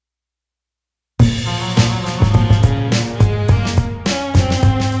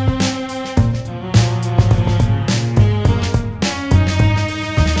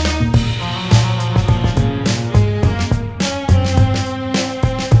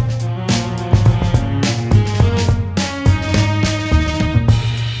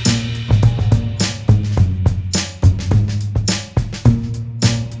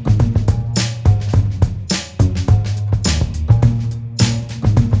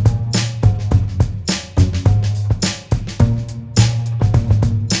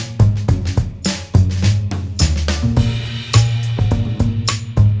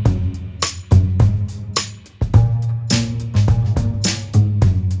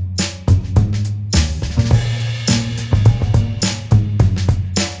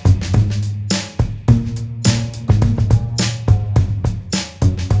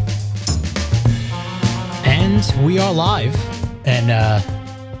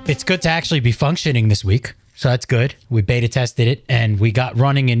it's good to actually be functioning this week. So that's good. We beta tested it and we got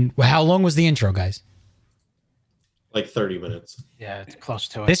running in. How long was the intro, guys? Like 30 minutes. Yeah, it's close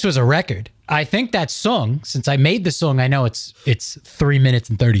to it. This was a record. I think that song, since I made the song, I know it's 3 minutes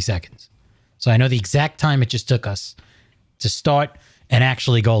and 30 seconds. So I know the exact time it just took us to start and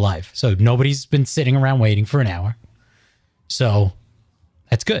actually go live. So nobody's been sitting around waiting for an hour. So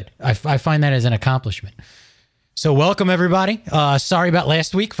that's good. I find that as an accomplishment. So welcome, everybody. Sorry about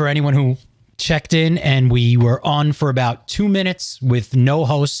last week for anyone who checked in, and we were on for about 2 minutes with no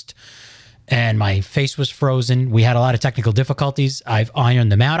host, and my face was frozen. We had a lot of technical difficulties. I've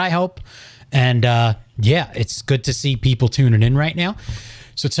ironed them out, I hope. And yeah, it's good to see people tuning in right now.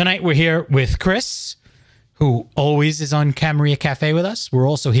 So tonight we're here with Chris, who always is on Camarilla Cafe with us. We're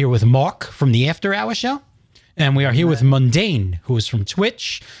also here with Mark from the After Hour Show. And we are here with Mundane, who is from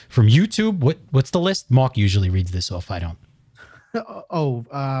Twitch, from YouTube. What's the list? Mark usually reads this off. I don't.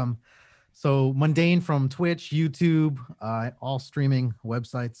 So Mundane from Twitch, YouTube, all streaming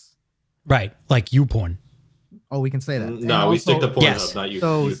websites. Right, like YouPorn. Oh, we can say that. No, we stick to Pornhub, yes. not you.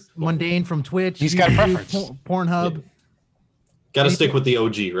 So Mundane from Twitch. He's got a preference. Pornhub. Got to stick with the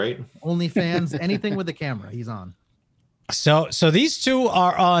OG, right? OnlyFans, anything with the camera, he's on. So these two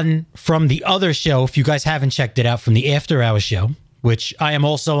are on from the other show. If you guys haven't checked it out, from the After Hours Show, which I am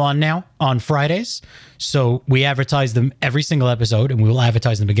also on now on Fridays. So we advertise them every single episode, and we will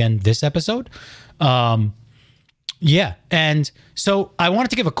advertise them again this episode. Yeah, and so I wanted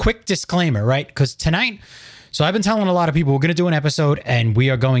to give a quick disclaimer, right? Because tonight, so I've been telling a lot of people we're going to do an episode, and we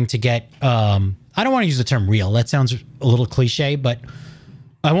are going to get. I don't want to use the term real. That sounds a little cliche, but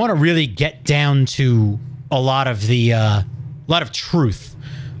I want to really get down to a lot of the truth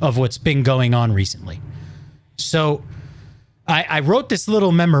of what's been going on recently. So I wrote this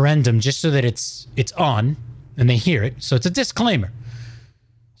little memorandum just so that it's on and they hear it. So it's a disclaimer.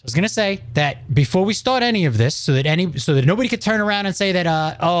 So I was gonna say that before we start any of this, so that nobody could turn around and say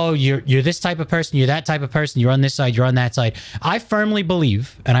that oh, you're this type of person, you're that type of person, you're on this side, you're on that side. I firmly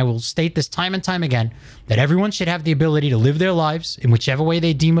believe, and I will state this time and time again, that everyone should have the ability to live their lives in whichever way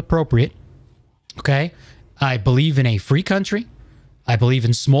they deem appropriate. Okay? I believe in a free country. I believe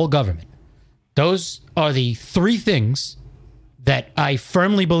in small government. Those are the three things that I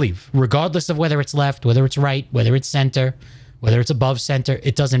firmly believe, regardless of whether it's left, whether it's right, whether it's center, whether it's above center,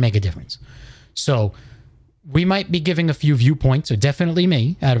 it doesn't make a difference. So we might be giving a few viewpoints, or definitely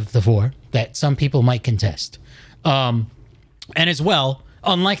me, out of the four, that some people might contest. And as well,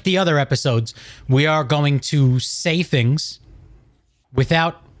 unlike the other episodes, we are going to say things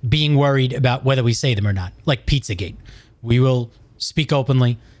without being worried about whether we say them or not, like Pizzagate. We will speak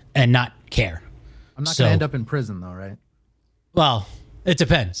openly and not care. I'm not going to end up in prison, though, right? Well, it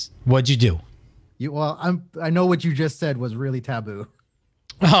depends. What'd you do? I know what you just said was really taboo.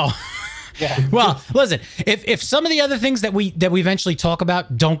 Oh, yeah. Well, listen. If some of the other things that we eventually talk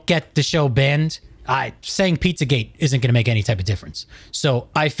about don't get the show banned, saying Pizzagate isn't going to make any type of difference. So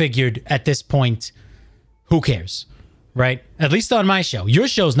I figured at this point, who cares? Right? At least on my show. Your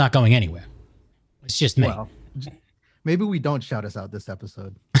show's not going anywhere. It's just me. Well, maybe we don't shout us out this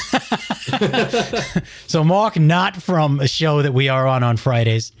episode. So Mark, not from a show that we are on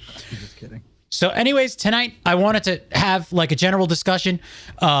Fridays. I'm just kidding. So anyways, tonight I wanted to have like a general discussion,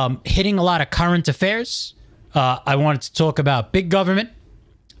 hitting a lot of current affairs. I wanted to talk about big government.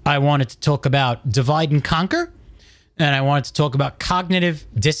 I wanted to talk about divide and conquer. And I wanted to talk about cognitive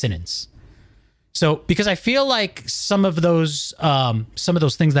dissonance. So, because I feel like some of those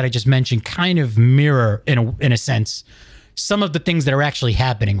things that I just mentioned kind of mirror, in a sense, some of the things that are actually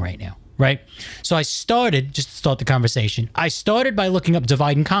happening right now, right? So I started, just to start the conversation, I started by looking up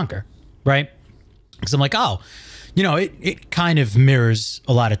divide and conquer, right? Because I'm like, oh, it kind of mirrors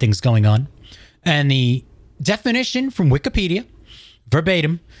a lot of things going on. And the definition from Wikipedia,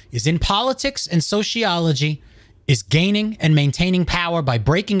 verbatim, is in politics and sociology, is gaining and maintaining power by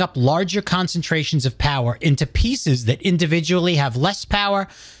breaking up larger concentrations of power into pieces that individually have less power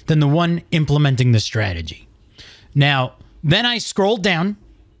than the one implementing the strategy. Now, then I scrolled down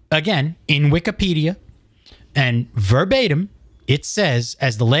again in Wikipedia, and verbatim, it says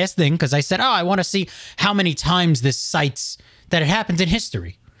as the last thing, because I said, I want to see how many times this cites that it happened in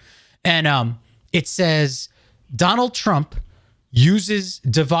history. And it says Donald Trump uses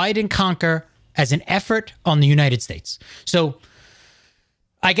divide and conquer as an effort on the United States. So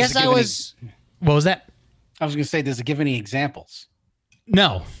I guess what was that? I was going to say, does it give any examples?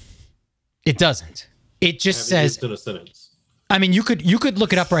 No, it doesn't. It just says, in a sentence. I mean, you could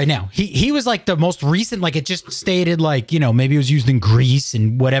look it up right now. He was like the most recent, like it just stated like, maybe it was used in Greece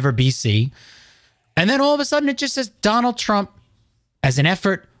and whatever BC. And then all of a sudden it just says Donald Trump as an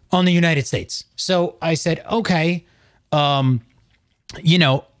effort on the United States. So I said, okay, every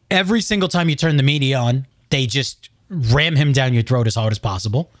single time you turn the media on, they just ram him down your throat as hard as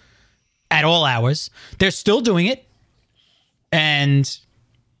possible at all hours. They're still doing it. And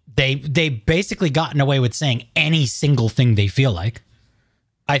they basically gotten away with saying any single thing they feel like.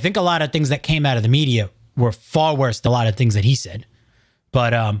 I think a lot of things that came out of the media were far worse than a lot of things that he said.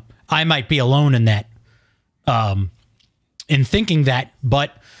 But I might be alone in that, in thinking that.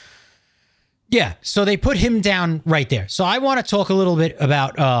 But yeah, so they put him down right there. So I want to talk a little bit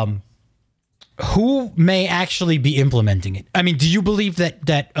about who may actually be implementing it. I mean, do you believe that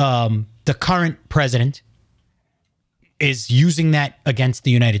the current president is using that against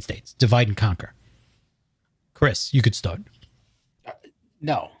the United States? Divide and conquer. Chris, you could start.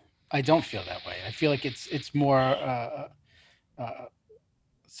 No, I don't feel that way. I feel like it's more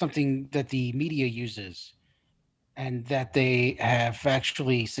something that the media uses and that they have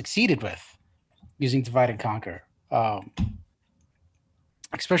actually succeeded with using divide and conquer.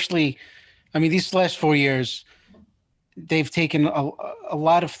 Especially, I mean, these last 4 years, they've taken a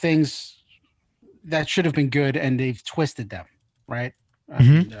lot of things that should have been good and they've twisted them, right?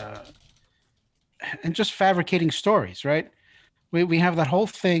 And just fabricating stories, right? We have that whole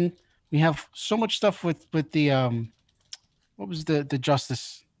thing. We have so much stuff with the what was the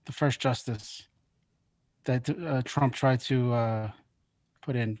justice, the first justice that Trump tried to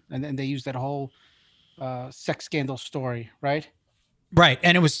put in, and then they used that whole sex scandal story, right? Right,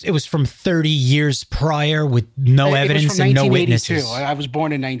 and it was from 30 years prior with no evidence and no witnesses. I was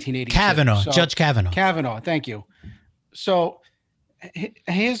born in 1982. Kavanaugh, Judge Kavanaugh. Kavanaugh, thank you. So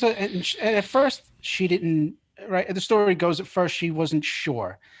at first she didn't. Right, the story goes at first she wasn't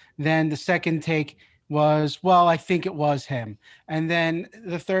sure. Then the second take was, well, I think it was him. And then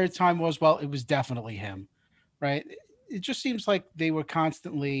the third time was, well, it was definitely him. Right? It just seems like they were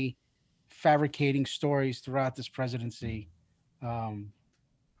constantly fabricating stories throughout this presidency.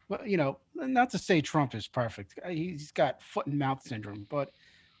 But not to say Trump is perfect. He's got foot and mouth syndrome, but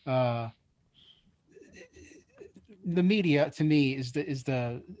the media, to me, is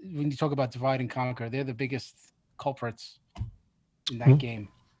the when you talk about divide and conquer, they're the biggest culprits in that game.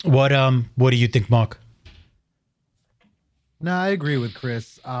 What do you think, Mark? No, I agree with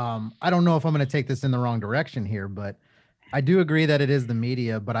Chris. I don't know if I'm going to take this in the wrong direction here, but I do agree that it is the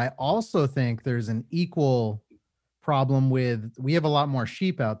media. But I also think there's an equal problem with, we have a lot more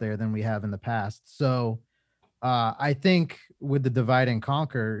sheep out there than we have in the past. So I think with the divide and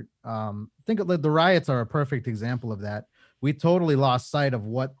conquer, I think the riots are a perfect example of that. We totally lost sight of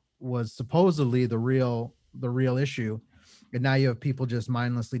what was supposedly the real issue. And now you have people just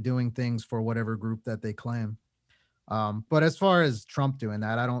mindlessly doing things for whatever group that they claim. But as far as Trump doing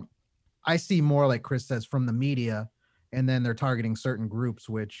that, I see more, like Chris says, from the media, and then they're targeting certain groups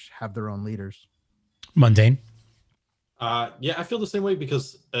which have their own leaders. Mundane. Yeah, I feel the same way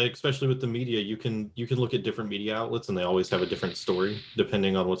because especially with the media, you can look at different media outlets and they always have a different story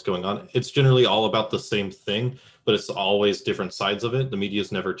depending on what's going on. It's generally all about the same thing, but it's always different sides of it. The media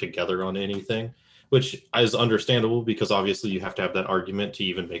is never together on anything, which is understandable because obviously you have to have that argument to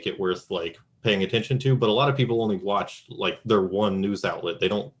even make it worth like paying attention to. But a lot of people only watch like their one news outlet. They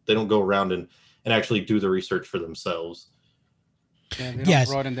don't go around and actually do the research for themselves. Yeah, they don't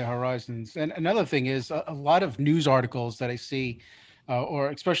broaden their horizons. And another thing is a lot of news articles that I see, or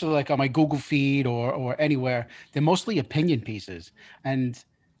especially like on my Google feed or anywhere, they're mostly opinion pieces. And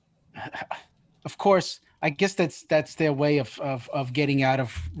of course, I guess that's their way of getting out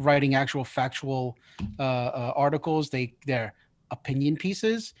of writing actual factual articles. They're opinion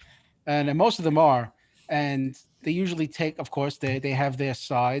pieces, and most of them are. And they usually take, of course, they have their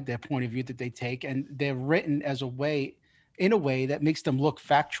side, their point of view that they take, and they're written in a way that makes them look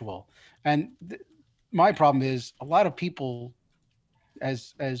factual. And my problem is a lot of people,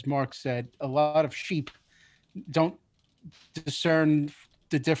 as Mark said, a lot of sheep don't discern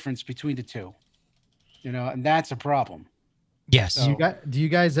the difference between the two, and that's a problem. Yes. So, Do you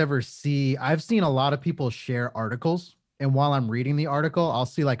guys ever see, I've seen a lot of people share articles, and while I'm reading the article, I'll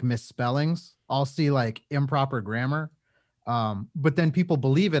see like misspellings. I'll see like improper grammar. But then people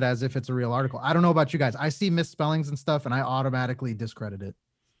believe it as if it's a real article. I don't know about you guys. I see misspellings and stuff and I automatically discredit it.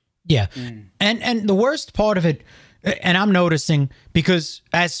 Yeah. And the worst part of it, and I'm noticing, because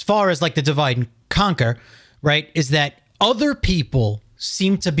as far as like the divide and conquer, right, is that other people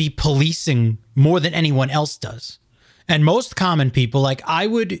seem to be policing more than anyone else does. And most common people, like I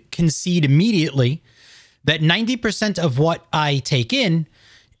would concede immediately that 90% of what I take in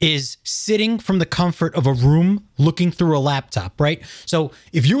is sitting from the comfort of a room looking through a laptop, right? So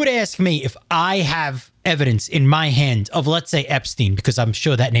if you would ask me if I have evidence in my hand of, let's say, Epstein, because I'm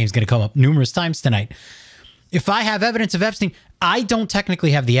sure that name's going to come up numerous times tonight. If I have evidence of Epstein, I don't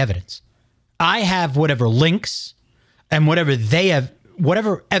technically have the evidence. I have whatever links and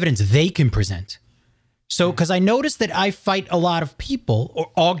whatever evidence they can present. So, because I noticed that I fight a lot of people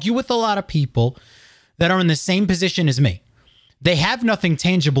or argue with a lot of people that are in the same position as me. They have nothing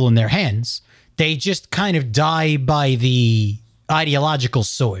tangible in their hands. They just kind of die by the ideological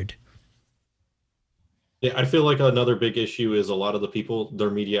sword. Yeah, I feel like another big issue is a lot of the people, their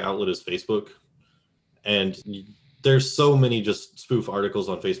media outlet is Facebook. And there's so many just spoof articles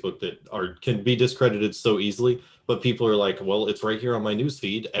on Facebook that can be discredited so easily. But people are like, well, it's right here on my news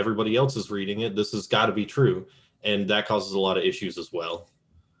feed. Everybody else is reading it. This has got to be true. And that causes a lot of issues as well.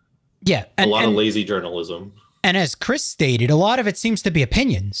 Yeah. A lot of lazy journalism. And as Chris stated, a lot of it seems to be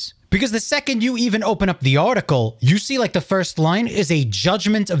opinions. Because the second you even open up the article, you see like the first line is a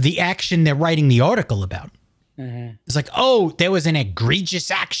judgment of the action they're writing the article about. Mm-hmm. It's like, oh, there was an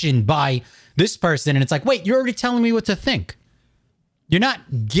egregious action by this person. And it's like, wait, you're already telling me what to think. You're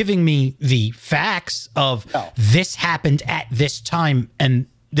not giving me the facts of this happened at this time and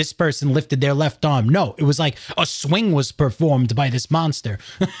this person lifted their left arm. No, it was like a swing was performed by this monster.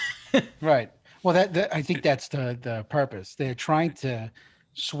 Right. Well, that I think that's the purpose. They're trying to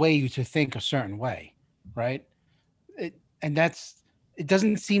sway you to think a certain way, right? It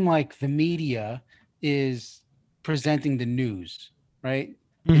doesn't seem like the media is presenting the news, right?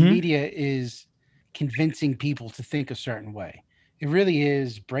 The media is convincing people to think a certain way. It really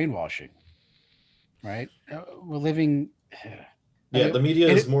is brainwashing, right? We're living. Yeah, the media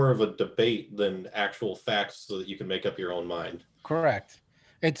is more of a debate than actual facts, so that you can make up your own mind. Correct.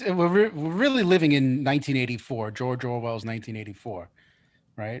 We're really living in 1984, George Orwell's 1984,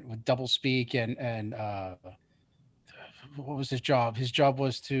 right? With doublespeak and what was his job? His job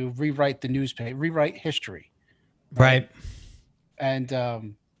was to rewrite the newspaper, rewrite history. Right. And I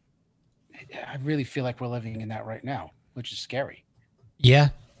really feel like we're living in that right now, which is scary. Yeah,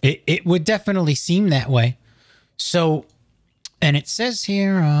 it would definitely seem that way. So, and it says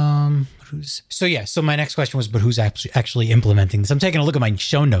here, so my next question was, but who's actually implementing this? I'm taking a look at my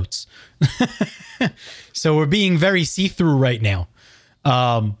show notes. So we're being very see-through right now.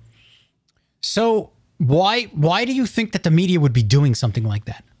 So why do you think that the media would be doing something like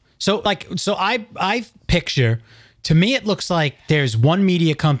that? So I picture, to me, it looks like there's one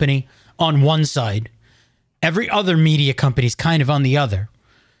media company on one side, every other media company is kind of on the other.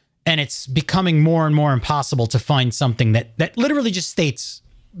 And it's becoming more and more impossible to find something that literally just states,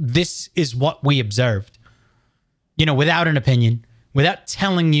 this is what we observed, without an opinion, without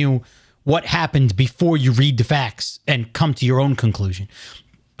telling you what happened before you read the facts and come to your own conclusion.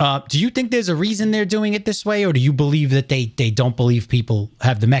 Do you think there's a reason they're doing it this way, or do you believe that they don't believe people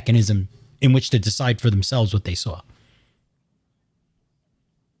have the mechanism in which to decide for themselves what they saw?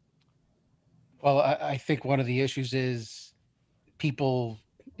 Well, I think one of the issues is people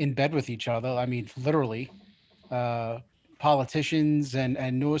in bed with each other. I mean, literally, politicians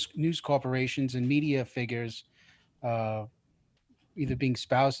and news corporations and media figures, either being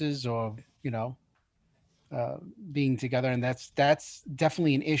spouses or, being together. And that's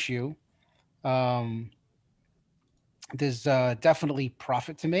definitely an issue. There's definitely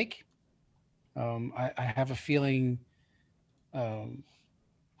profit to make. I have a feeling. I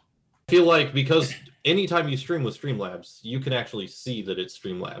feel like because anytime you stream with Streamlabs, you can actually see that it's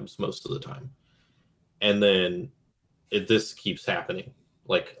Streamlabs most of the time. And then this keeps happening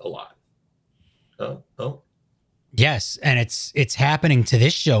like a lot. Oh. Yes, and it's happening to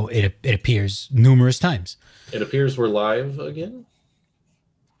this show, it appears, numerous times. It appears we're live again?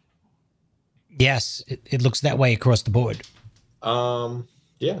 Yes, it looks that way across the board.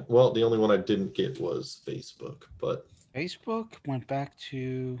 Yeah, well, the only one I didn't get was Facebook, but... Facebook went back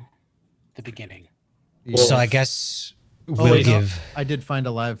to the beginning. Well, so I guess we'll give... I did find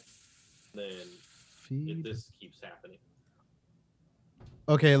a live then feed. This keeps happening.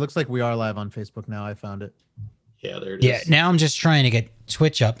 Okay, it looks like we are live on Facebook now. I found it. Yeah, there it is. Yeah, now I'm just trying to get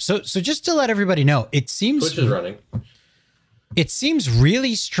Twitch up. So just to let everybody know, it seems... Twitch is running. It seems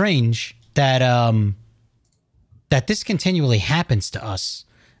really strange that that this continually happens to us.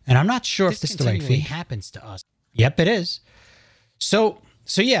 And I'm not sure if this is the right feed. Happens to us. Yep, it is. So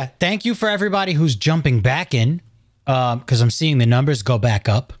yeah, thank you for everybody who's jumping back in, because I'm seeing the numbers go back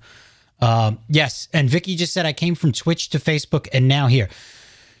up. Yes, and Vicky just said I came from Twitch to Facebook and now here.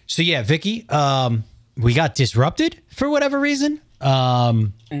 So yeah, Vicky, we got disrupted for whatever reason.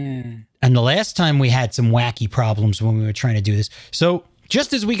 And the last time we had some wacky problems when we were trying to do this. So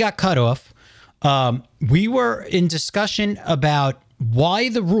just as we got cut off, we were in discussion about why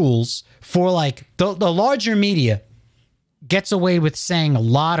the rules for like the larger media gets away with saying a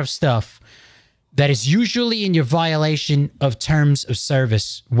lot of stuff that is usually in your violation of terms of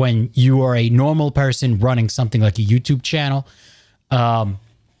service when you are a normal person running something like a YouTube channel. And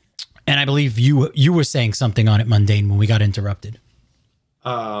I believe you were saying something on it, Mundane, when we got interrupted.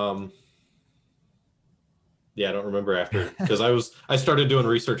 Yeah, I don't remember after, because I started doing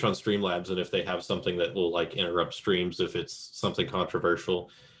research on Streamlabs, and if they have something that will like interrupt streams if it's something controversial.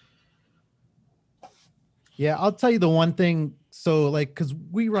 Yeah, I'll tell you the one thing. So like, because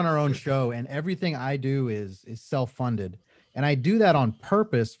we run our own show and everything I do is self-funded. And I do that on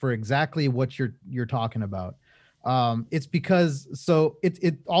purpose for exactly what you're talking about. It's because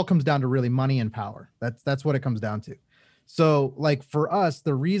it all comes down to really money and power. That's what it comes down to. So like for us,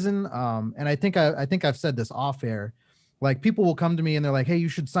 the reason, and I think I've said this off air, like people will come to me and they're like, hey, you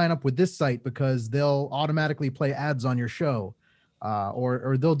should sign up with this site because they'll automatically play ads on your show,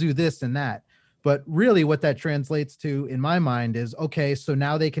 or they'll do this and that. But really what that translates to in my mind is, okay, so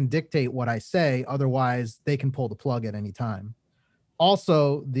now they can dictate what I say. Otherwise they can pull the plug at any time.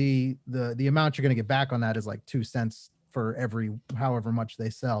 Also, the amount you're going to get back on that is like 2 cents for every however much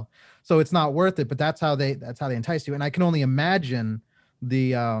they sell. So it's not worth it, but that's how they entice you. And I can only imagine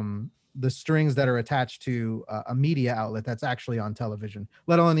the strings that are attached to a media outlet that's actually on television,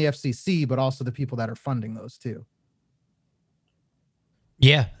 let alone the FCC, but also the people that are funding those too.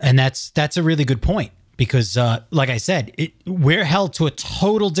 Yeah, and that's a really good point because, like I said, we're held to a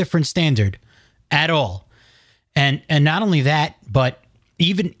total different standard at all, and not only that, but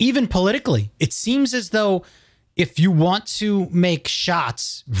even politically, it seems as though if you want to make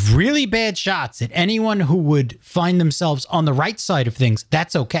shots, really bad shots at anyone who would find themselves on the right side of things,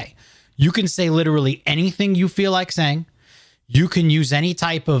 that's okay. You can say literally anything you feel like saying. You can use any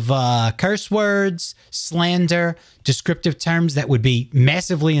type of curse words, slander, descriptive terms that would be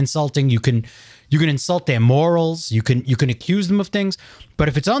massively insulting. You can insult their morals. You can accuse them of things. But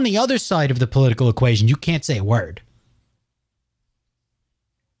if it's on the other side of the political equation, you can't say a word.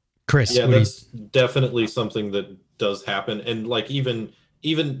 Chris, yeah, that's definitely something that does happen. And like even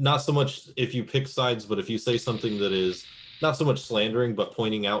not so much if you pick sides, but if you say something that is not so much slandering, but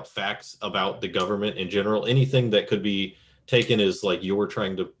pointing out facts about the government in general, anything that could be taken as like you're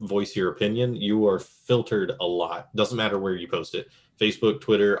trying to voice your opinion, you are filtered a lot. Doesn't matter where you post it. Facebook,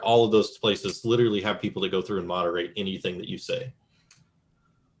 Twitter, all of those places literally have people that go through and moderate anything that you say.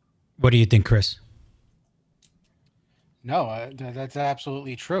 What do you think, Chris? No, that's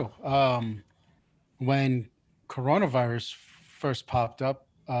absolutely true. When coronavirus first popped up,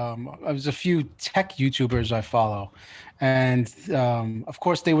 there's a few tech YouTubers I follow, and of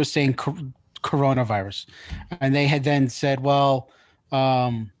course they were saying coronavirus, and they had then said, well,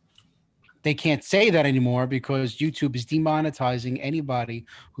 they can't say that anymore because YouTube is demonetizing anybody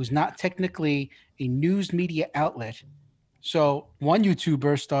who's not technically a news media outlet. So one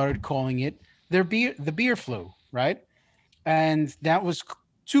YouTuber started calling it the beer flu, right? And that was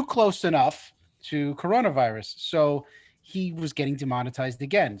too close enough to coronavirus. So he was getting demonetized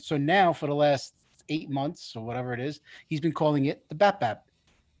again. So now for the last 8 months or whatever it is, he's been calling it the Bap Bap.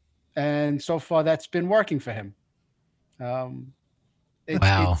 And so far that's been working for him.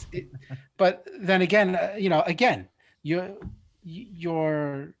 Wow. But then again, again,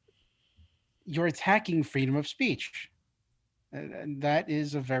 you're attacking freedom of speech. And that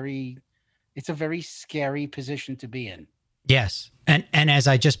is a very scary position to be in. Yes. And as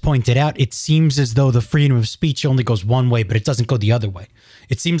I just pointed out, it seems as though the freedom of speech only goes one way, but it doesn't go the other way.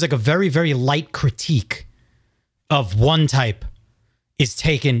 It seems like a very, very light critique of one type is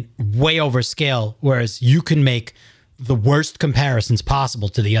taken way over scale, whereas you can make the worst comparisons possible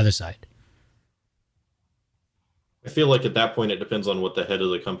to the other side. I feel like at that point, it depends on what the head of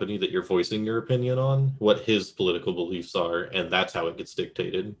the company that you're voicing your opinion on, what his political beliefs are, and that's how it gets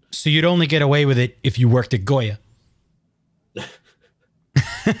dictated. So you'd only get away with it if you worked at Goya.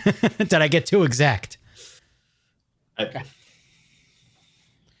 Did I get too exact? It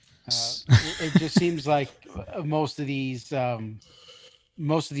just seems like most of these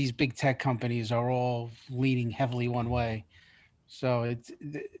big tech companies are all leaning heavily one way. So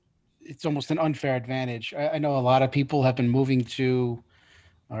it's almost an unfair advantage. I know a lot of people have been moving to,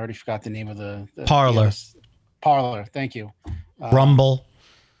 I already forgot the name of the Parler. Parler. Thank you. Rumble.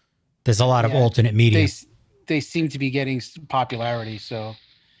 There's a lot of alternate media. They seem to be getting popularity. So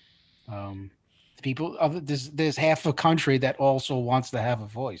people, there's half a country that also wants to have a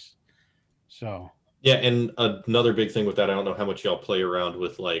voice. So. Yeah, and another big thing with that, I don't know how much y'all play around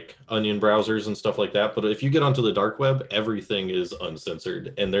with like onion browsers and stuff like that, but if you get onto the dark web, everything is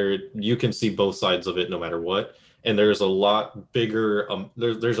uncensored, and you can see both sides of it no matter what. and there's a lot bigger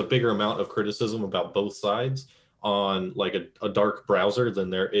there's a bigger amount of criticism about both sides on like a dark browser than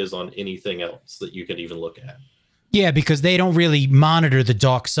there is on anything else that you can even look at. Yeah, because they don't really monitor the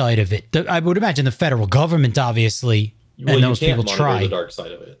dark side of it. I would imagine the federal government, obviously, Well, and you those can't people monitor try. the dark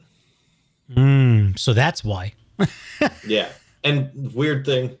side of it. So that's why. Yeah. And weird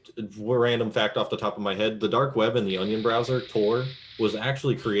thing, random fact off the top of my head, the dark web and the Onion browser, Tor, was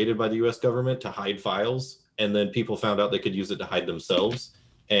actually created by the US government to hide files, and then people found out they could use it to hide themselves.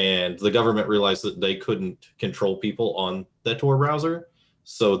 And the government realized that they couldn't control people on the Tor browser,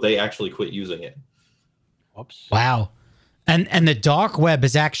 so they actually quit using it. Whoops. Wow. And the dark web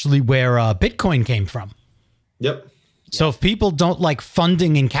is actually where Bitcoin came from. Yep. So if people don't like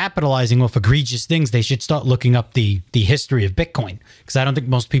funding and capitalizing off egregious things, they should start looking up the history of Bitcoin, because I don't think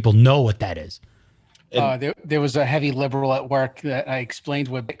most people know what that is. There was a heavy liberal at work that I explained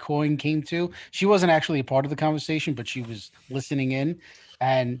where Bitcoin came to. She wasn't actually a part of the conversation, but she was listening in,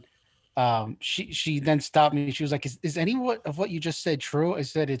 and she then stopped me. She was like, "Is any of what you just said true?" I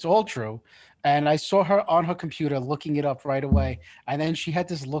said, "It's all true." And I saw her on her computer looking it up right away, and then she had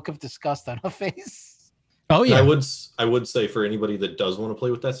this look of disgust on her face. Oh yeah. I would say for anybody that does want to play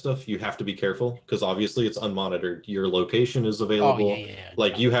with that stuff, you have to be careful, because obviously it's unmonitored. Your location is available.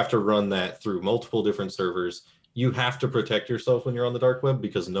 Like you have to run that through multiple different servers. You have to protect yourself when you're on the dark web,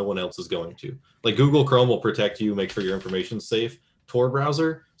 because no one else is going to. Like Google Chrome will protect you, make sure your information's safe. Tor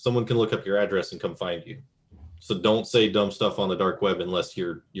browser, someone can look up your address and come find you. So don't say dumb stuff on the dark web unless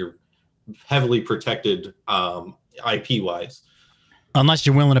you're heavily protected IP wise. Unless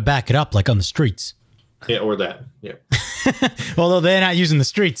you're willing to back it up, like on the streets. Yeah, or that. Yeah. Although they're not using the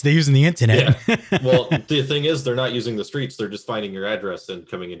streets, they're using the internet. Yeah. Well, the thing is, they're not using the streets. They're just finding your address and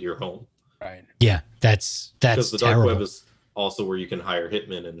coming into your home. Right. Yeah, that's Because the terrible. dark web is also where you can hire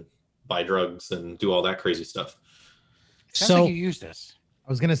hitmen and buy drugs and do all that crazy stuff. Sounds like you use this. I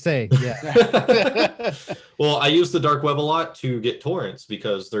was gonna say, yeah. Well, I use the dark web a lot to get torrents,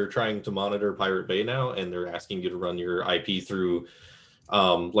 because they're trying to monitor Pirate Bay now, and they're asking you to run your IP through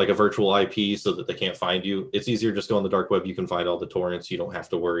like a virtual IP so that they can't find you. It's easier just go on the dark web. You can find all the torrents. You don't have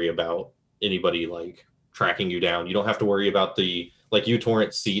to worry about anybody like tracking you down. You don't have to worry about the like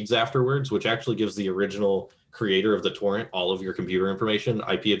uTorrent seeds afterwards, which actually gives the original creator of the torrent all of your computer information,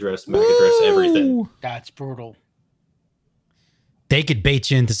 IP address, MAC address, everything. That's brutal. They could bait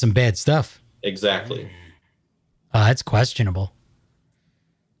you into some bad stuff. Exactly. That's questionable.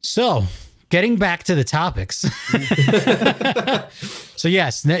 So, getting back to the topics. So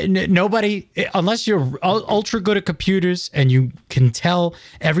yes, nobody, unless you're ultra good at computers and you can tell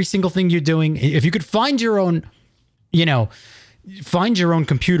every single thing you're doing, if you could find your own, find your own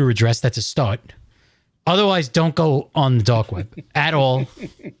computer address, that's a start. Otherwise, don't go on the dark web at all.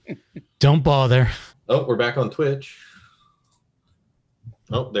 Don't bother. Oh, we're back on Twitch.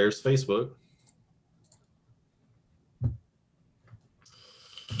 Oh, there's Facebook.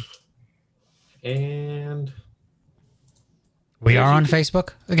 And we are on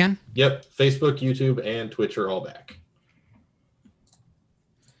Facebook again? Yep, Facebook, YouTube, and Twitch are all back.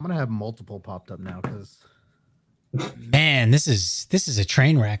 I'm gonna have multiple popped up now because Man, this is a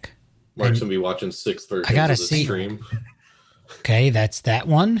train wreck. Mark's gonna be watching 6 versions I gotta of the see. stream. Okay, that's that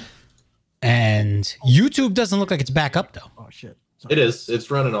one. And YouTube doesn't look like it's back up though. oh shit. It is.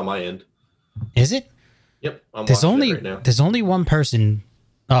 It's running on my end. Is it? Yep, I'm There's watching only it right now. there's only one person.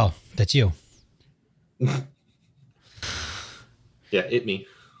 Oh, that's you. Yeah, it me.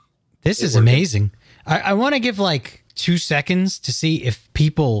 This is working. amazing. I want to give like 2 seconds to see if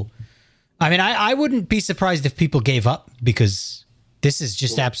people. I mean, I wouldn't be surprised if people gave up, because this is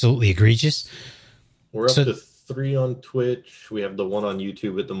just absolutely egregious. We're up So- to 3 on Twitch. We have the 1 on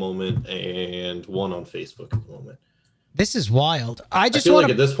YouTube at the moment, and 1 on Facebook at the moment. This is wild. I I just feel want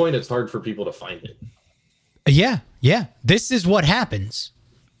like to. at this point, it's hard for people to find it. Yeah. This is what happens.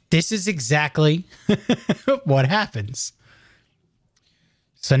 This is exactly what happens.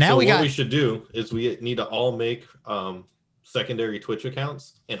 So now So we what got. we should do is we need to all make secondary Twitch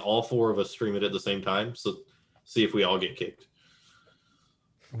accounts, and all 4 of us stream it at the same time. So see if we all get kicked.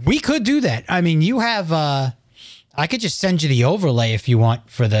 We could do that. I mean, you have. I could just send you the overlay if you want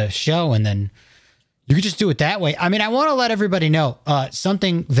for the show, and then you could just do it that way. I mean, I want to let everybody know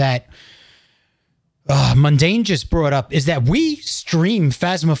something that Mundane just brought up is that we stream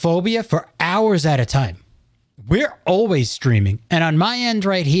Phasmophobia for hours at a time. We're always streaming, and on my end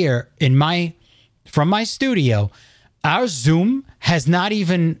right here, from my studio, our Zoom has not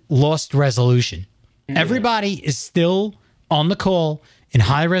even lost resolution. Everybody is still on the call in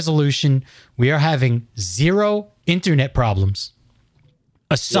high resolution. We are having 0 internet problems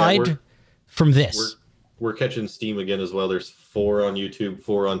aside from this. we're catching steam again as well. There's 4 on YouTube,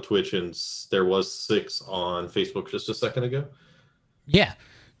 4 on Twitch, and there was 6 on Facebook just a second ago. Yeah.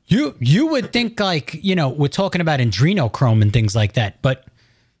 You would think, like, you know, we're talking about adrenochrome and things like that, but,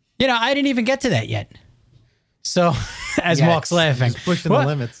 you know, I didn't even get to that yet. So, as Yes. Mark's laughing. Just pushing the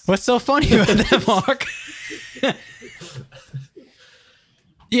limits. What's so funny about that, Mark?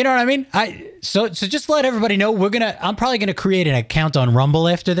 You know what I mean? So just let everybody know, I'm probably gonna create an account on Rumble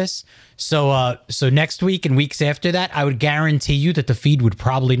after this. So next week and weeks after that, I would guarantee you that the feed would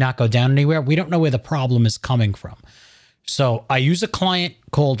probably not go down anywhere. We don't know where the problem is coming from. So I use a client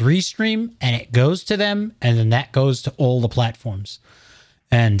called Restream, and it goes to them, and then that goes to all the platforms.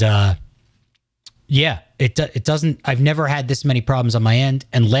 And yeah, it doesn't. I've never had this many problems on my end.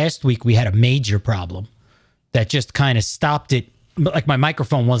 And last week we had a major problem that just kind of stopped it. Like my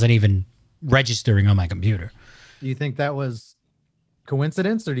microphone wasn't even registering on my computer. Do you think that was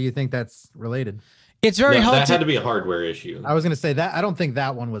coincidence, or do you think that's related? It's very No, hard that to. had to be a hardware issue. I was going to say that I don't think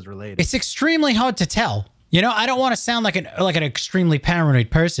that one was related. It's extremely hard to tell. You know, I don't want to sound like an extremely paranoid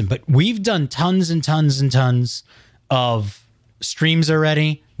person, but we've done tons and tons and tons of streams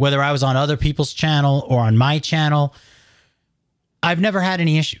already, whether I was on other people's channel or on my channel. I've never had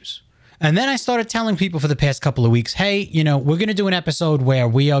any issues. And then I started telling people for the past couple of weeks, hey, you know, we're going to do an episode where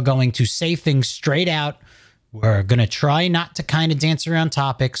we are going to say things straight out. We're going to try not to kind of dance around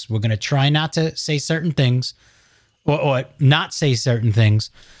topics. We're going to try not to say certain things or not say certain things.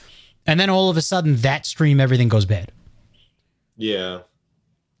 And then all of a sudden that stream, everything goes bad. Yeah.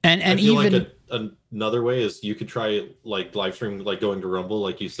 And I feel even like another way is you could try like live stream, like going to Rumble,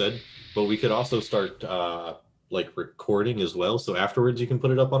 like you said, but we could also start like recording as well. So afterwards you can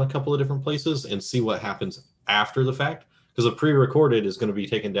put it up on a couple of different places and see what happens after the fact. Because a pre-recorded is going to be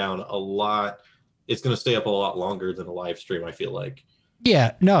taken down a lot. It's going to stay up a lot longer than a live stream, I feel like.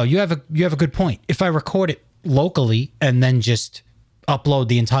 yeah, no, you have a good point. If I record it locally and then just upload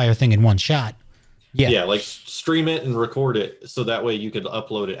the entire thing in one shot. Yeah, like stream it and record it so that way you could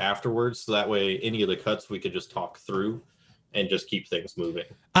upload it afterwards. So that way any of the cuts we could just talk through and just keep things moving.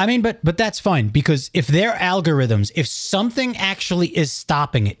 I mean, but that's fine, because if their algorithms, if something actually is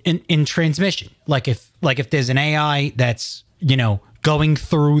stopping it in transmission, like if there's an AI that's, you know, going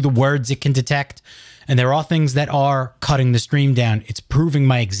through the words it can detect, and there are things that are cutting the stream down, it's proving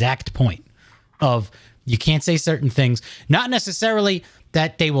my exact point of you can't say certain things. Not necessarily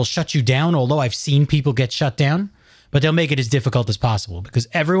that they will shut you down, although I've seen people get shut down, but they'll make it as difficult as possible because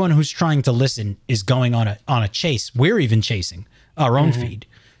everyone who's trying to listen is going on a chase. We're even chasing our own feed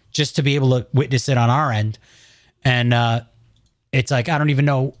just to be able to witness it on our end. And it's like, I don't even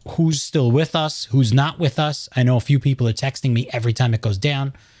know who's still with us, who's not with us. I know a few people are texting me every time it goes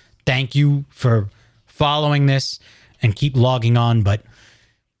down. Thank you for following this and keep logging on. But,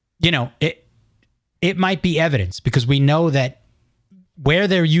 you know, it might be evidence, because we know that where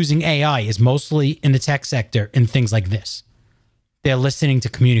they're using AI is mostly in the tech sector and things like this. They're listening to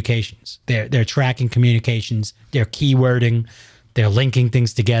communications. They're tracking communications. They're keywording. They're linking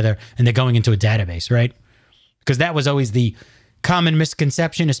things together, and they're going into a database, right? Because that was always the common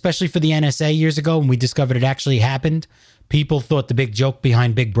misconception, especially for the NSA years ago when we discovered it actually happened. People thought the big joke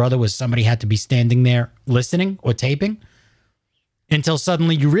behind Big Brother was somebody had to be standing there listening or taping, until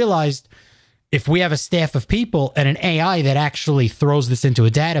suddenly you realized if we have a staff of people and an AI that actually throws this into a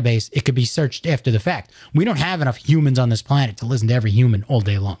database, it could be searched after the fact. We don't have enough humans on this planet to listen to every human all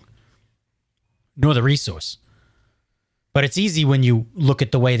day long, nor the resource. But it's easy when you look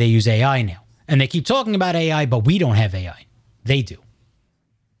at the way they use AI now. And they keep talking about AI, but we don't have AI. They do.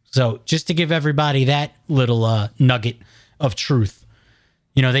 So just to give everybody that little nugget of truth,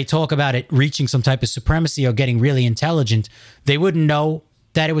 you know, they talk about it reaching some type of supremacy or getting really intelligent. They wouldn't know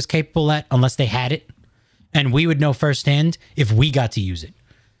that it was capable of that unless they had it. And we would know firsthand if we got to use it.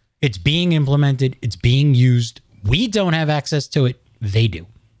 It's being implemented. It's being used. We don't have access to it. They do.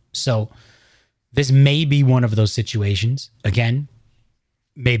 So this may be one of those situations. Again,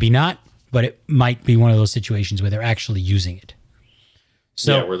 maybe not, but it might be one of those situations where they're actually using it.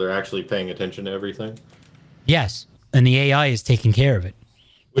 So, yeah, where they're actually paying attention to everything. Yes. And the AI is taking care of it.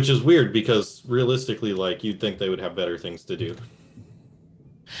 Which is weird because realistically, like, you'd think they would have better things to do.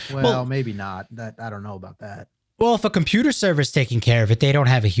 Well, maybe not. That I don't know about that. Well, if a computer server's taking care of it, they don't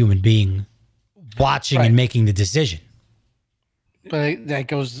have a human being watching and making the decision. But that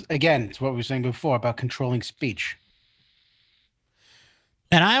goes, again, to what we were saying before about controlling speech.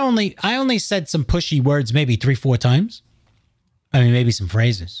 And I only said some pushy words maybe 3-4 times. I mean, maybe some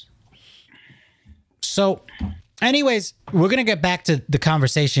phrases. So, anyways, we're going to get back to the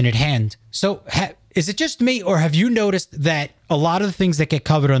conversation at hand. So, is it just me, or have you noticed that a lot of the things that get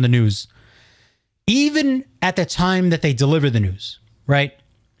covered on the news, even at the time that they deliver the news, right?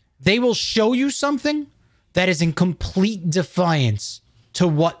 They will show you something that is in complete defiance to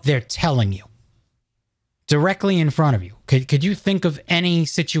what they're telling you directly in front of you. Could you think of any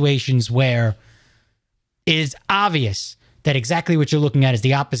situations where it is obvious that exactly what you're looking at is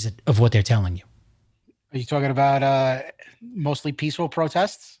the opposite of what they're telling you? Are you talking about mostly peaceful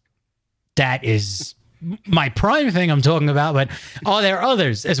protests? That is my prime thing I'm talking about, but there are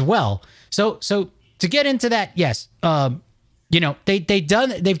others as well. So to get into that, yes, they've done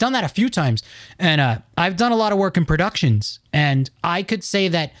that a few times, and I've done a lot of work in productions, and I could say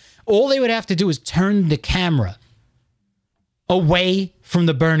that all they would have to do is turn the camera away from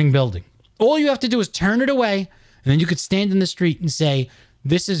the burning building. All you have to do is turn it away, and then you could stand in the street and say,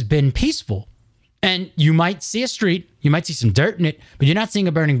 "This has been peaceful." And you might see a street, you might see some dirt in it, but you're not seeing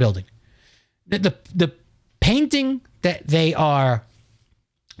a burning building. The painting that they are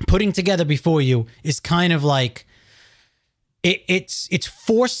putting together before you is kind of like it's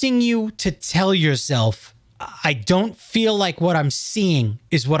forcing you to tell yourself, I don't feel like what I'm seeing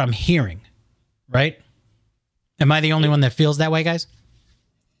is what I'm hearing, right? Am I the only one that feels that way, guys?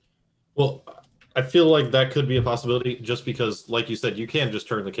 Well, I feel like that could be a possibility just because, like you said, you can just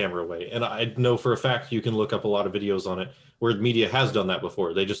turn the camera away. And I know for a fact you can look up a lot of videos on it where media has done that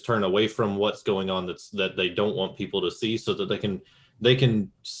before. They just turn away from what's going on that they don't want people to see so that they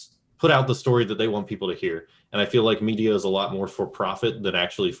can put out the story that they want people to hear. And I feel like media is a lot more for profit than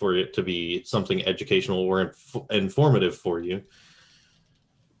actually for it to be something educational or informative for you.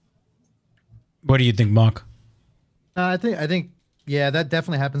 What do you think, Mark? I think, yeah, that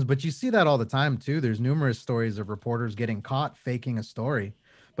definitely happens. But you see that all the time too. There's numerous stories of reporters getting caught faking a story.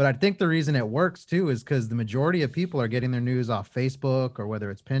 But I think the reason it works too is because the majority of people are getting their news off Facebook or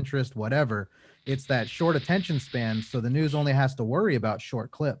whether it's Pinterest, whatever. It's that short attention span. So the news only has to worry about short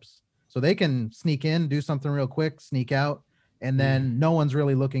clips. So they can sneak in, do something real quick, sneak out, and then no one's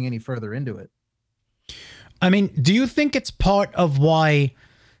really looking any further into it. I mean, do you think it's part of why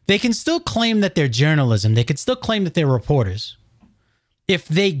they can still claim that they're journalism? They can still claim that they're reporters if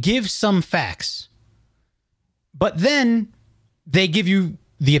they give some facts, but then they give you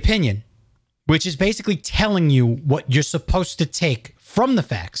the opinion, which is basically telling you what you're supposed to take from the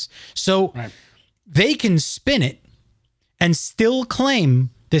facts. So they can spin it and still claim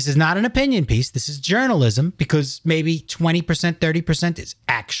this is not an opinion piece. This is journalism because maybe 20%, 30% is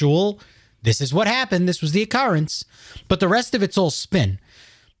actual. This is what happened. This was the occurrence, but the rest of it's all spin.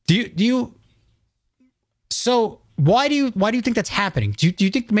 So why do you think that's happening? Do you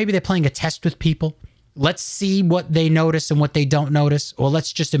think maybe they're playing a test with people? Let's see what they notice and what they don't notice, or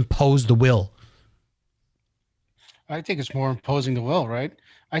let's just impose the will. I think it's more imposing the will, right?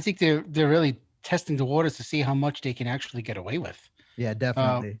 I think they're really testing the waters to see how much they can actually get away with. Yeah,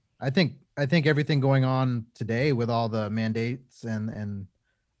 definitely. I think everything going on today with all the mandates and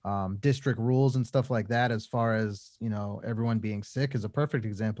district rules and stuff like that, as far as, everyone being sick, is a perfect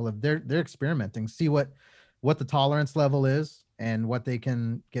example of they're experimenting, see what the tolerance level is and what they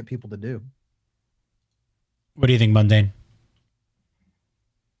can get people to do. What do you think, Mundane?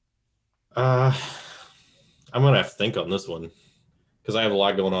 I'm gonna have to think on this one because I have a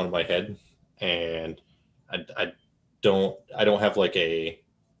lot going on in my head, and I don't have like a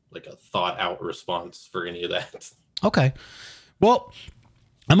thought out response for any of that. Okay. Well,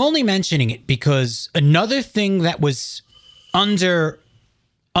 I'm only mentioning it because another thing that was under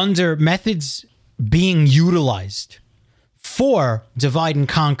methods being utilized for divide and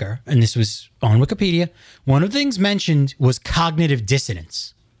conquer, and this was on Wikipedia, one of the things mentioned was cognitive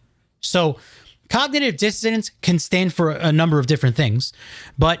dissonance. So cognitive dissonance can stand for a number of different things,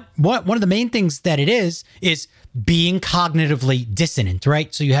 but one of the main things that it is being cognitively dissonant,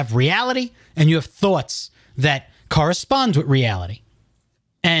 right? So you have reality and you have thoughts that correspond with reality.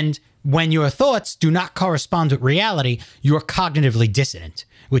 And when your thoughts do not correspond with reality, you're cognitively dissonant,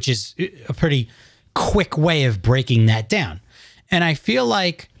 which is a pretty quick way of breaking that down. And I feel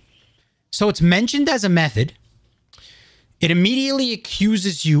like, so it's mentioned as a method. It immediately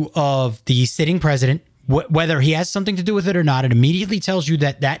accuses you of the sitting president, whether he has something to do with it or not. It immediately tells you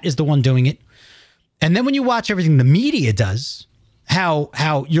that that is the one doing it. And then when you watch everything the media does,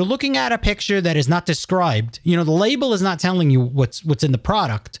 how you're looking at a picture that is not described, the label is not telling you what's in the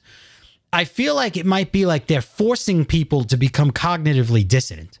product. I feel like it might be like they're forcing people to become cognitively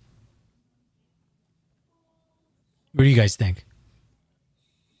dissonant. What do you guys think?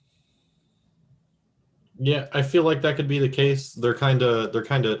 Yeah, I feel like that could be the case. They're kind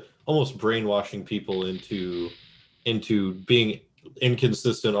of almost brainwashing people into being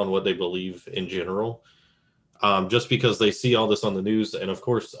inconsistent on what they believe in general. just because they see all this on the news. And of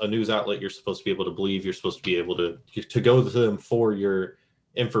course, a news outlet, you're supposed to be able to believe, you're supposed to be able to go to them for your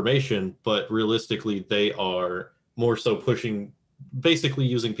information. But realistically, they are more so basically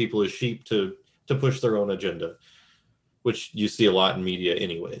using people as sheep to push their own agenda, which you see a lot in media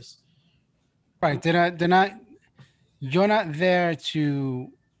anyways. Right. You're not there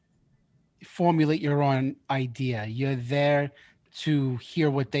to formulate your own idea. You're there to hear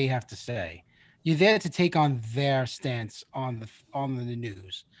what they have to say. You're there to take on their stance on the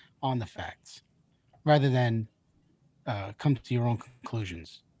news, on the facts, rather than come to your own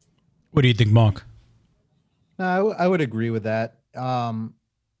conclusions. What do you think, Mark? No, I would agree with that.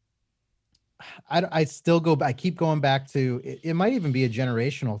 I still I keep going back to it might even be a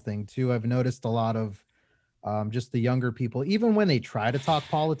generational thing too. I've noticed a lot of just the younger people, even when they try to talk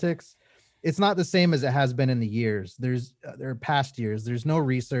politics, it's not the same as it has been in the years. There are past years. There's no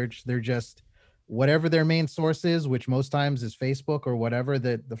research. They're just whatever their main source is, which most times is Facebook or whatever,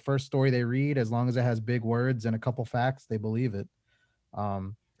 the first story they read, as long as it has big words and a couple facts, they believe it.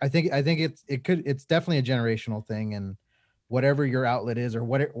 I think it's definitely a generational thing, and whatever your outlet is or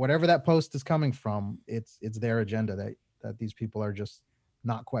whatever that post is coming from, it's their agenda that these people are just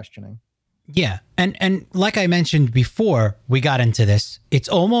not questioning. Yeah. And like I mentioned before we got into this, it's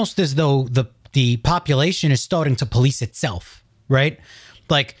almost as though the population is starting to police itself, right?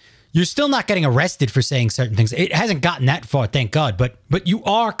 Like, you're still not getting arrested for saying certain things. It hasn't gotten that far, thank God. But you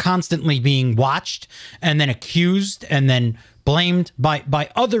are constantly being watched and then accused and then blamed by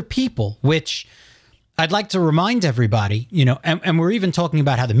other people, which I'd like to remind everybody, and we're even talking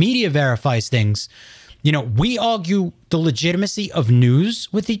about how the media verifies things. We argue the legitimacy of news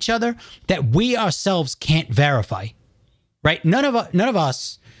with each other that we ourselves can't verify, right? None of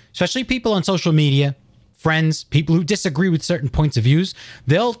us, especially people on social media, friends, people who disagree with certain points of views,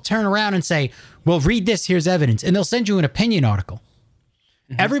 they'll turn around and say, well, read this, here's evidence. And they'll send you an opinion article.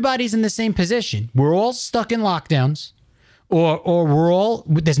 Mm-hmm. Everybody's in the same position. We're all stuck in lockdowns, or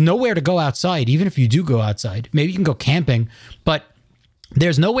there's nowhere to go outside. Even if you do go outside, maybe you can go camping, but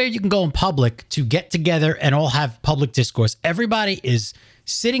there's nowhere you can go in public to get together and all have public discourse. Everybody is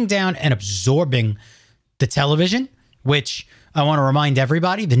sitting down and absorbing the television, which I want to remind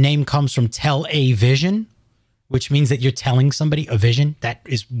everybody, the name comes from tell-a-vision, which means that you're telling somebody a vision. That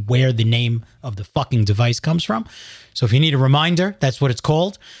is where the name of the fucking device comes from. So if you need a reminder, that's what it's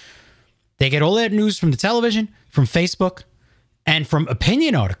called. They get all their news from the television, from Facebook, and from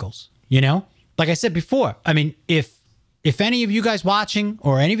opinion articles, Like I said before, I mean, if any of you guys watching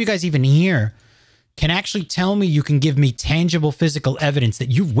or any of you guys even here can actually tell me, you can give me tangible physical evidence that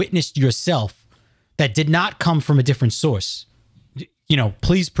you've witnessed yourself that did not come from a different source,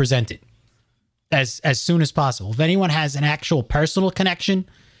 please present it as soon as possible. If anyone has an actual personal connection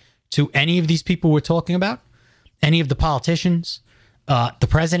to any of these people we're talking about, any of the politicians, the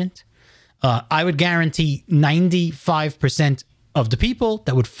president, I would guarantee 95% of the people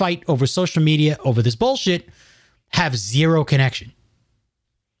that would fight over social media over this bullshit have zero connection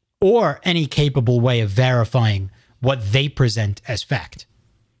or any capable way of verifying what they present as fact.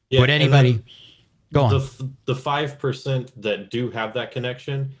 Yeah, would anybody go on? The 5% that do have that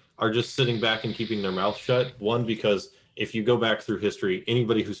connection are just sitting back and keeping their mouth shut. One, because if you go back through history,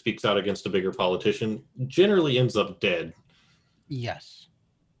 anybody who speaks out against a bigger politician generally ends up dead. Yes.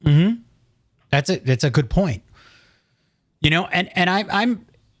 Mm-hmm. That's a good point. And I'm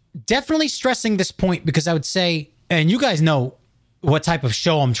definitely stressing this point because I would say, and you guys know what type of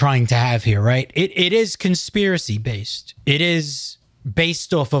show I'm trying to have here, right? It is conspiracy based. It is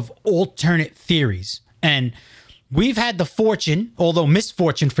based off of alternate theories. And we've had the fortune, although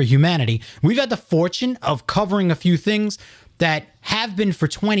misfortune for humanity, we've had the fortune of covering a few things that have been for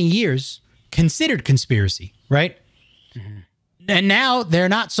 20 years considered conspiracy, right? Mm-hmm. And now they're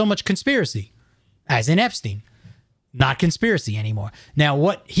not so much conspiracy, as in Epstein. Not conspiracy anymore. Now,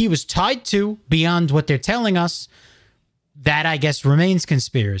 what he was tied to beyond what they're telling us, that I guess remains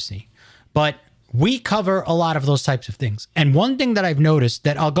conspiracy. But we cover a lot of those types of things. And one thing that I've noticed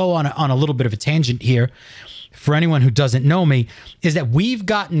that I'll go on a little bit of a tangent here for anyone who doesn't know me is that we've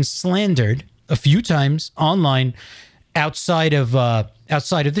gotten slandered a few times online outside of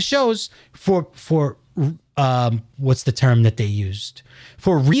the shows for what's the term that they used?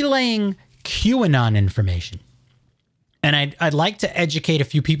 For relaying QAnon information. And I'd like to educate a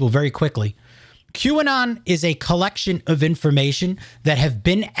few people very quickly. QAnon is a collection of information that have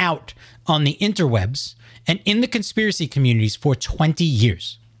been out on the interwebs and in the conspiracy communities for 20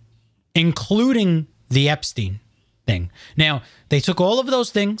 years, including the Epstein thing. Now, they took all of those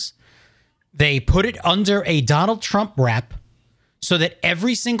things, they put it under a Donald Trump rap so that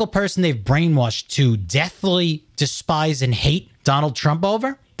every single person they've brainwashed to deathly despise and hate Donald Trump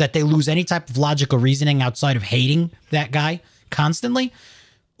over, that they lose any type of logical reasoning outside of hating that guy constantly,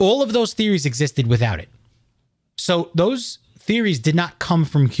 all of those theories existed without it. So those theories did not come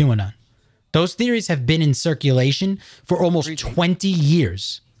from QAnon. Those theories have been in circulation for almost 20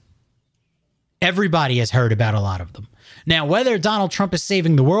 years. Everybody has heard about a lot of them. Now, whether Donald Trump is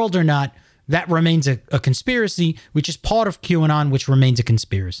saving the world or not, that remains a conspiracy, which is part of QAnon, which remains a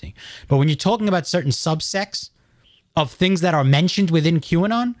conspiracy. But when you're talking about certain subsects of things that are mentioned within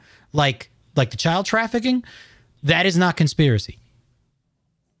QAnon, like the child trafficking, that is not conspiracy.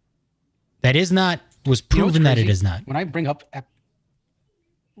 That is not, was proven that it is not. When I bring up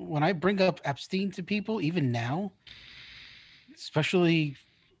Epstein to people, even now, especially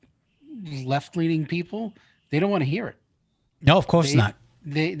left-leaning people, they don't want to hear it. No, of course not.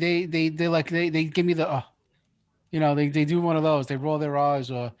 They give me the, they do one of those. They roll their eyes,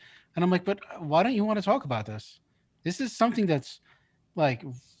 and I'm like, but why don't you want to talk about this? This is something that's like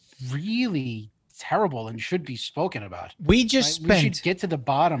really terrible and should be spoken about. We should get to the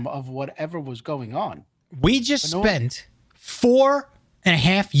bottom of whatever was going on. We just spent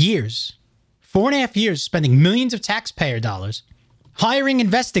 4.5 years spending millions of taxpayer dollars hiring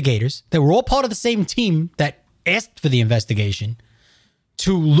investigators that were all part of the same team that asked for the investigation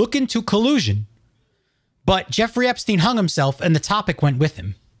to look into collusion. But Jeffrey Epstein hung himself and the topic went with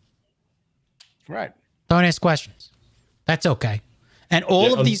him. Right. Don't ask questions. That's okay. And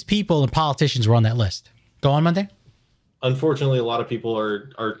all of these people and politicians were on that list. Go on, Monday. Unfortunately, a lot of people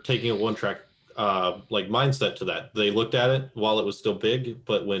are taking a one-track mindset to that. They looked at it while it was still big,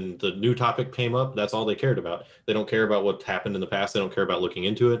 but when the new topic came up, that's all they cared about. They don't care about what happened in the past. They don't care about looking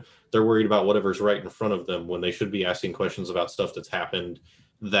into it. They're worried about whatever's right in front of them when they should be asking questions about stuff that's happened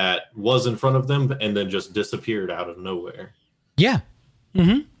that was in front of them and then just disappeared out of nowhere. Yeah.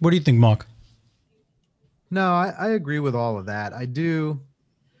 Mm-hmm. What do you think, Mark? No, I agree with all of that. I do.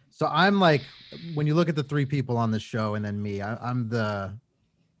 So I'm like, when you look at the three people on this show and then me, I'm the,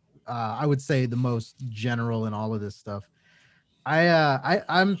 I would say the most general in all of this stuff.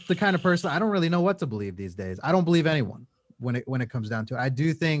 I'm the kind of person, I don't really know what to believe these days. I don't believe anyone when it comes down to it. I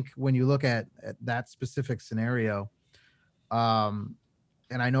do think when you look at that specific scenario, and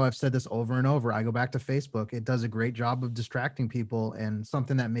I know I've said this over and over, I go back to Facebook. It does a great job of distracting people, and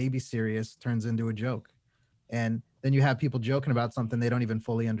something that may be serious turns into a joke. And then you have people joking about something they don't even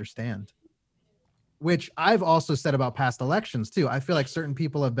fully understand, which I've also said about past elections too. I feel like certain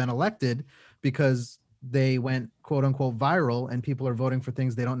people have been elected because they went quote unquote viral and people are voting for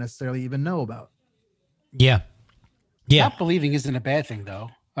things they don't necessarily even know about. Yeah. Yeah. Not believing isn't a bad thing though.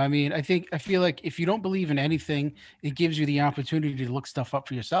 I mean, I feel like if you don't believe in anything, it gives you the opportunity to look stuff up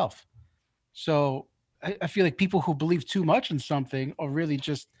for yourself. So I feel like people who believe too much in something are really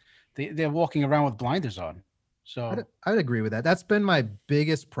just, they're walking around with blinders on. So I'd agree with that. That's been my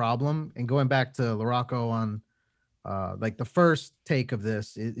biggest problem. And going back to LaRocco on like the first take of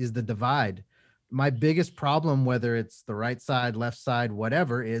this is the divide. My biggest problem, whether it's the right side, left side,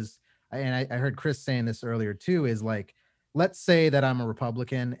 whatever, is, and I heard Chris saying this earlier too, is like, let's say that I'm a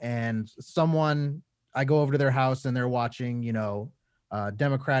Republican and I go over to their house and they're watching,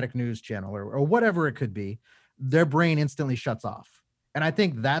 Democratic news channel or whatever it could be, their brain instantly shuts off. And I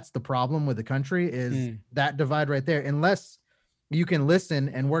think that's the problem with the country is that divide right there. Unless you can listen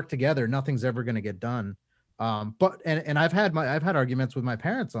and work together, nothing's ever going to get done. But I've had arguments with my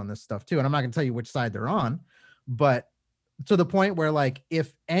parents on this stuff too. And I'm not going to tell you which side they're on, but to the point where like,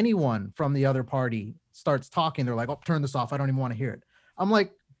 if anyone from the other party starts talking, they're like, oh, turn this off. I don't even want to hear it. I'm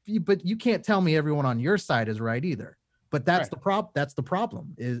like, but you can't tell me everyone on your side is right either. But that's right. That's the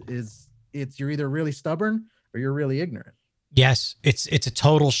problem is you're either really stubborn or you're really ignorant. Yes, it's a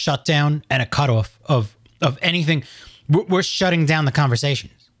total shutdown and a cutoff of anything. We're shutting down the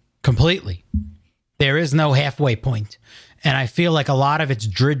conversations completely. There is no halfway point. And I feel like a lot of it's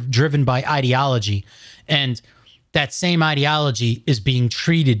driven by ideology. And that same ideology is being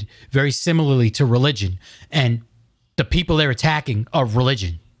treated very similarly to religion. And the people they're attacking are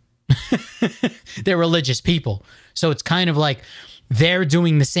religion. They're religious people. So it's kind of like they're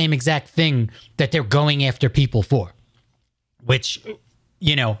doing the same exact thing that they're going after people for. Which,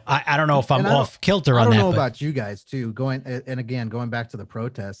 I don't know if I'm off kilter on that. I don't know about you guys too. Going back to the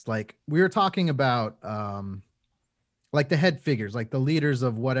protests, like we were talking about, like the head figures, like the leaders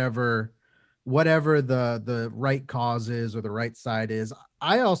of whatever the right cause is or the right side is.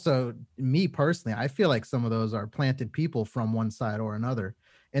 I also, me personally, I feel like some of those are planted people from one side or another.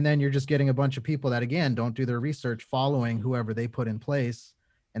 And then you're just getting a bunch of people that, again, don't do their research following whoever they put in place.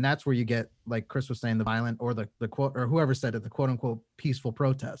 And that's where you get, like Chris was saying, the violent, or the quote, or whoever said it, the quote unquote peaceful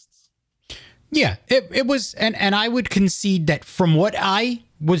protests. Yeah, it was, and I would concede that from what I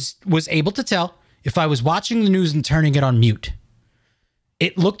was able to tell, if I was watching the news and turning it on mute,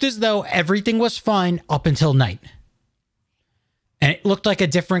 it looked as though everything was fine up until night. And it looked like a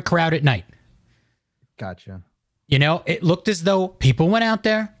different crowd at night. Gotcha. You know, it looked as though people went out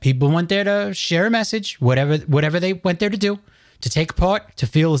there, people went there to share a message, whatever they went there to do, to take part, to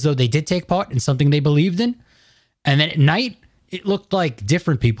feel as though they did take part in something they believed in. And then at night, it looked like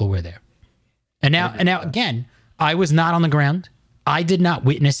different people were there. And now again, I was not on the ground. I did not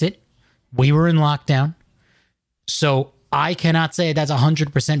witness it. We were in lockdown. So I cannot say that's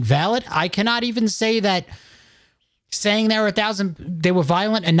 100% valid. I cannot even say that saying there were 1,000, they were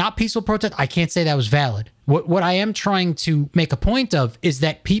violent and not peaceful protest. I can't say that was valid. What I am trying to make a point of is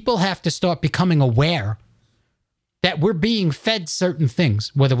that people have to start becoming aware that we're being fed certain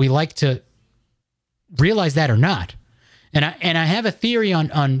things, whether we like to realize that or not. And I have a theory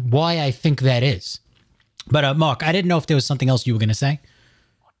on why I think that is. But Mark, I didn't know if there was something else you were going to say.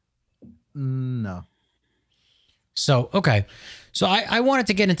 No. So, okay. So I wanted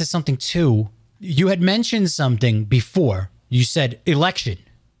to get into something too. You had mentioned something before. You said election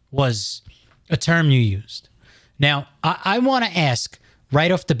was a term you used. Now, I want to ask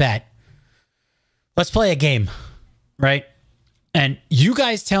right off the bat, let's play a game, right? And you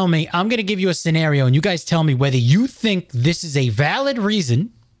guys tell me, I'm going to give you a scenario, and you guys tell me whether you think this is a valid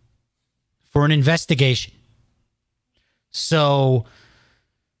reason for an investigation. So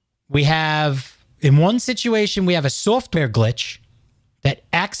we have, in one situation, we have a software glitch that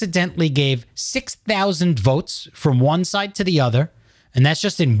accidentally gave 6,000 votes from one side to the other, and that's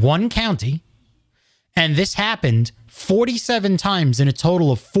just in one county. And this happened 47 times in a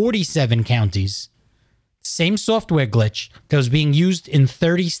total of 47 counties. Same software glitch that was being used in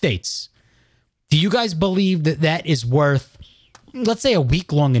 30 states. Do you guys believe that that is worth, let's say, a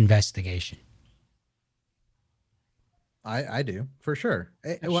week-long investigation? I do, for sure.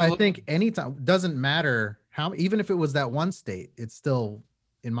 Well, I think anytime, doesn't matter how, even if it was that one state, it still,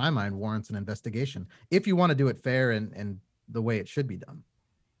 in my mind, warrants an investigation if you want to do it fair and the way it should be done.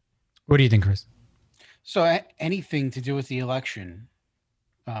 What do you think, Chris? So anything to do with the election,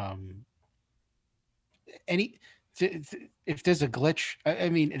 if there's a glitch, I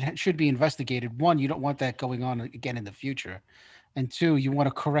mean, it should be investigated. One, you don't want that going on again in the future. And two, you want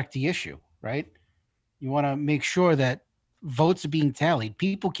to correct the issue, right? You want to make sure that votes are being tallied.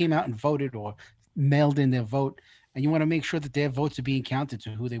 People came out and voted or mailed in their vote, and you want to make sure that their votes are being counted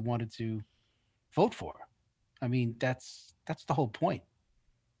to who they wanted to vote for. I mean, that's the whole point.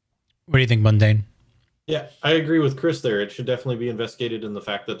 What do you think, Mundane? Yeah, I agree with Chris there. It should definitely be investigated in the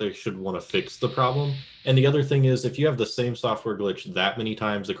fact that they should want to fix the problem. And the other thing is, if you have the same software glitch that many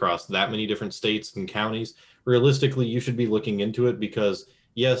times across that many different states and counties, realistically, you should be looking into it because,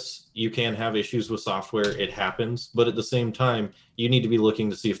 yes, you can have issues with software. It happens. But at the same time, you need to be looking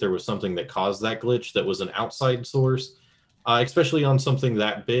to see if there was something that caused that glitch that was an outside source. Especially on something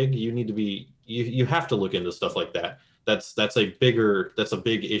that big, you need to be, you have to look into stuff like that. That's a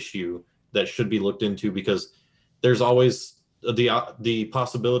big issue that should be looked into because there's always the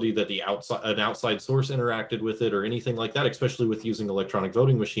possibility that an outside source interacted with it or anything like that, especially with using electronic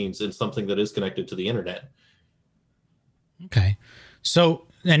voting machines in something that is connected to the internet. Okay. So,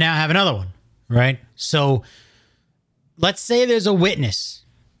 and now I have another one, right? So let's say there's a witness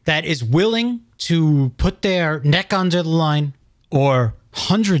that is willing to put their neck under the line, or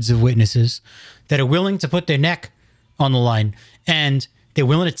hundreds of witnesses that are willing to put their neck on the line, and they're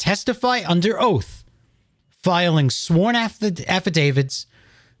willing to testify under oath, filing sworn affidavits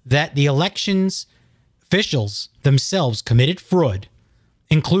that the elections officials themselves committed fraud,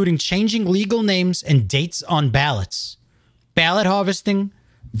 including changing legal names and dates on ballots, ballot harvesting,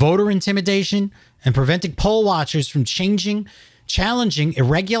 voter intimidation, and preventing poll watchers from challenging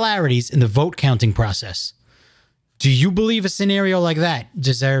irregularities in the vote counting process. Do you believe a scenario like that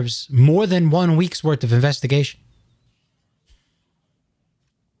deserves more than 1 week's worth of investigation?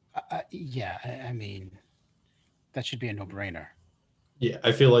 Yeah, I mean, that should be a no-brainer. Yeah,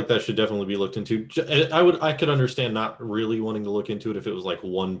 I feel like that should definitely be looked into. I could understand not really wanting to look into it if it was like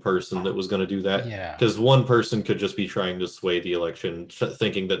one person that was going to do that. Yeah. Because one person could just be trying to sway the election,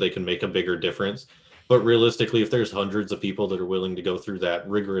 thinking that they can make a bigger difference. But realistically, if there's hundreds of people that are willing to go through that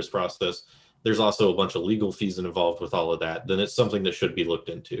rigorous process, there's also a bunch of legal fees involved with all of that, then it's something that should be looked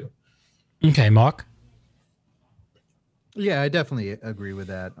into. Okay, Mark? Yeah, I definitely agree with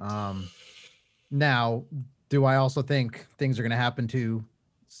that. Now, do I also think things are going to happen to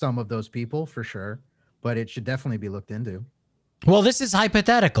some of those people? For sure. But it should definitely be looked into. Well, this is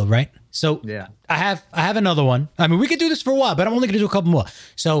hypothetical, right? So Yeah. I have another one. I mean, we could do this for a while, but I'm only going to do a couple more.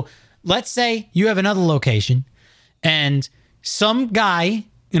 So let's say you have another location and some guy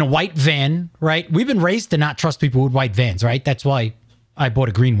in a white van, right? We've been raised to not trust people with white vans, right? That's why I bought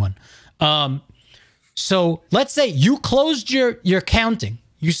a green one. So let's say you closed your counting.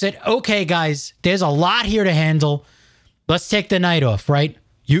 You said, okay, guys, there's a lot here to handle. Let's take the night off, right?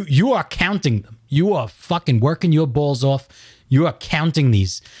 You are counting them. You are fucking working your balls off. You are counting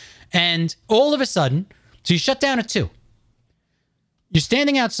these. And all of a sudden, so you shut down at 2. You're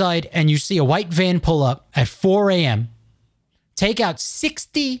standing outside and you see a white van pull up at 4 a.m., take out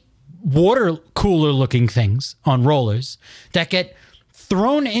 60 water cooler looking things on rollers that get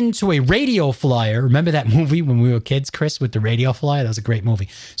thrown into a radio flyer. Remember that movie when we were kids, Chris, with the radio flyer? That was a great movie.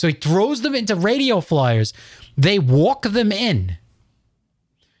 So he throws them into radio flyers. They walk them in.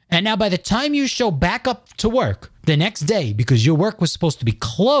 And now by the time you show back up to work the next day, because your work was supposed to be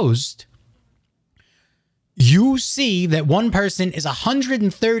closed, you see that one person is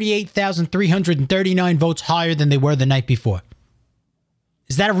 138,339 votes higher than they were the night before.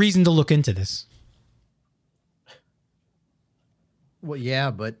 Is that a reason to look into this? Well,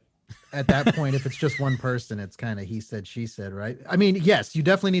 yeah, but at that point, if it's just one person, it's kind of he said, she said, right? I mean, yes, you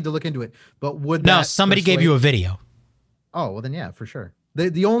definitely need to look into it. But would No, that somebody gave you a video. Oh, well then, yeah, for sure.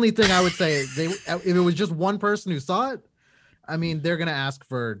 The only thing I would say, if it was just one person who saw it, I mean, they're gonna ask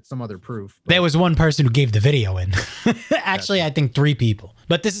for some other proof. But There was one person who gave the video in. Actually, I think 3 people.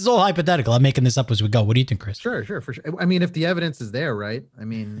 But this is all hypothetical. I'm making this up as we go. What do you think, Chris? sure, for sure. I mean, if the evidence is there, right? I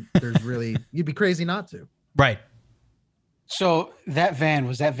mean, there's really you'd be crazy not to. Right. So was that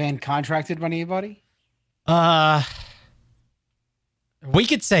van contracted by anybody? We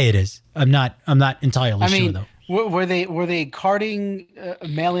could say it is. I'm not entirely sure though. Were they carting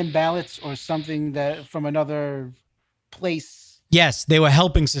mail-in ballots or something that from another place? Yes, they were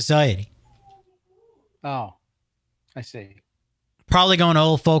helping society. Oh, I see. Probably going to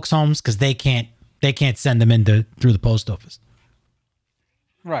old folks' homes because they can't send them through the post office.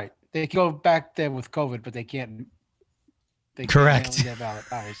 Right. They can go back there with COVID, but they can't. They Correct. Can't mail in their ballot.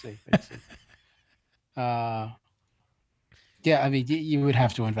 Oh, I see. Yeah, I mean, you would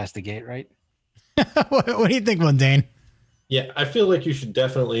have to investigate, right? What do you think, Mundane? Yeah, I feel like you should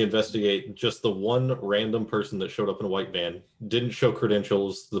definitely investigate just the one random person that showed up in a white van, didn't show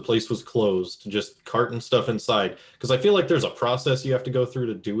credentials, the place was closed, just carting stuff inside. Because I feel like there's a process you have to go through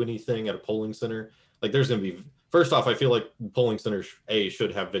to do anything at a polling center. Like there's going to be, first off, I feel like polling centers,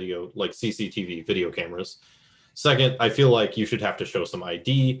 should have video, like CCTV video cameras. Second, I feel like you should have to show some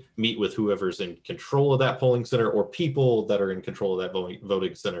ID, meet with whoever's in control of that polling center or people that are in control of that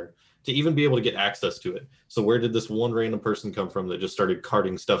voting center to even be able to get access to it. So where did this one random person come from that just started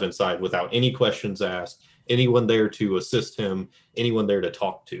carting stuff inside without any questions asked, anyone there to assist him, anyone there to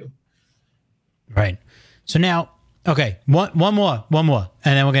talk to? Right. So now, okay, one more, and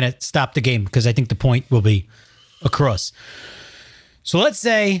then we're going to stop the game because I think the point will be across. So let's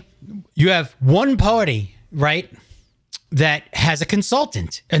say you have one party, right, that has a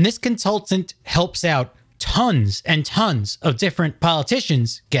consultant, and this consultant helps out tons and tons of different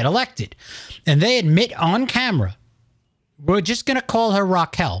politicians get elected. And they admit on camera, we're just going to call her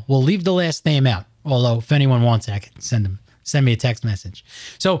Raquel. We'll leave the last name out. Although if anyone wants it, I can send me a text message.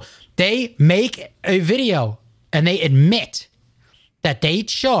 So they make a video and they admit that they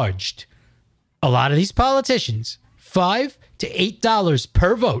charged a lot of these politicians $5 to $8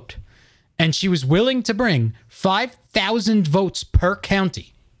 per vote. And she was willing to bring 5,000 votes per county.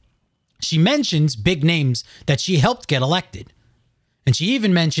 She mentions big names that she helped get elected. And she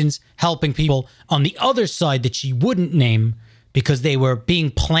even mentions helping people on the other side that she wouldn't name because they were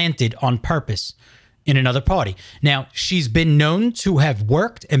being planted on purpose in another party. Now, she's been known to have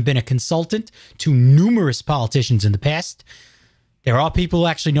worked and been a consultant to numerous politicians in the past. There are people who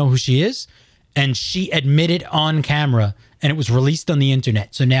actually know who she is. And she admitted on camera and it was released on the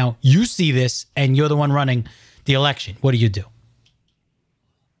internet. So now you see this and you're the one running the election. What do you do?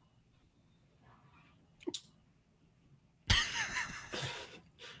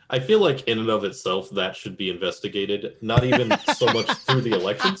 I feel like in and of itself, that should be investigated. Not even so much through the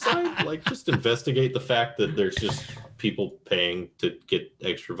election side, like just investigate the fact that there's just people paying to get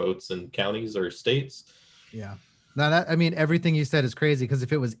extra votes in counties or states. Yeah. Now, I mean, everything you said is crazy because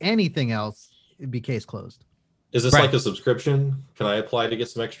if it was anything else, it'd be case closed. Is this Right. like a subscription? Can I apply to get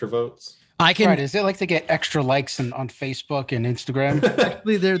some extra votes? I can. Right. Is it like to get extra likes on Facebook and Instagram?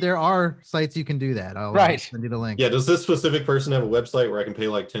 Actually, there are sites you can do that. I'll Right. send you the link. Yeah, does this specific person have a website where I can pay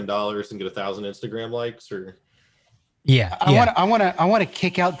like $10 and get 1,000 Instagram likes? Or Yeah. I want to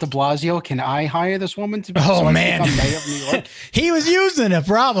kick out De Blasio. Can I hire this woman to be? Oh, so I can man. become mayor of New York? He was using it,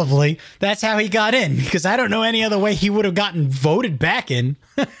 probably. That's how he got in, because I don't know any other way he would have gotten voted back in.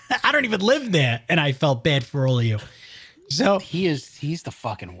 I don't even live there, and I felt bad for all of you. So he's the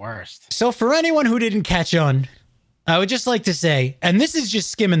fucking worst. So for anyone who didn't catch on, I would just like to say, and this is just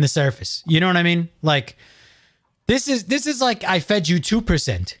skimming the surface. You know what I mean? Like, this is like I fed you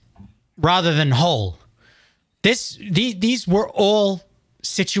 2% rather than whole. These were all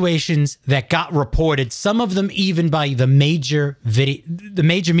situations that got reported, some of them even by the major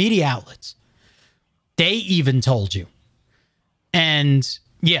media outlets. They even told you. And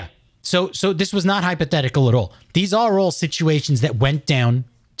yeah, so this was not hypothetical at all. These are all situations that went down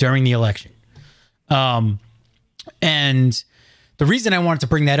during the election. And the reason I wanted to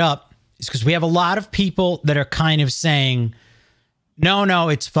bring that up is because we have a lot of people that are kind of saying, no,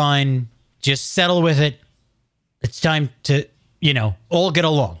 it's fine. Just settle with it. It's time to, all get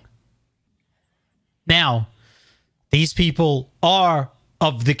along. Now, these people are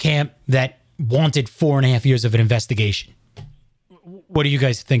of the camp that wanted 4.5 years of an investigation. What do you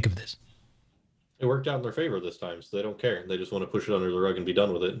guys think of this? It worked out in their favor this time, so they don't care. They just want to push it under the rug and be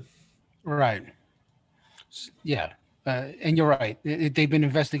done with it. Right. Yeah. And you're right. They've been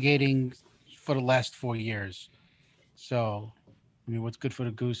investigating for the last 4 years. So, I mean, what's good for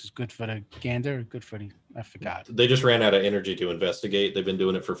the goose is good for the gander, good for I forgot. They just ran out of energy to investigate. They've been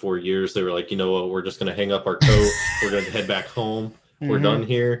doing it for 4 years. They were like, you know what? We're just going to hang up our coat. We're going to head back home. We're done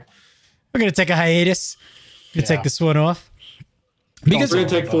here. We're going to take a hiatus. We're going to take this one off. Because we're going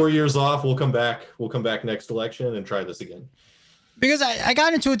to take 4 years off. We'll come back. We'll come back next election and try this again. Because I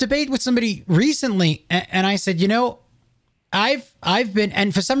got into a debate with somebody recently, and I said, I've been,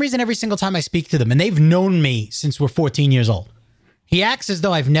 and for some reason, every single time I speak to them, and they've known me since we're 14 years old. He acts as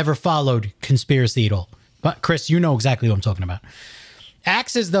though I've never followed conspiracy at all. But Chris, you know exactly what I'm talking about.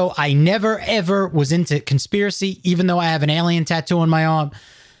 Acts as though I never, ever was into conspiracy, even though I have an alien tattoo on my arm.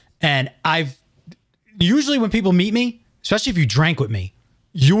 And usually when people meet me, especially if you drank with me,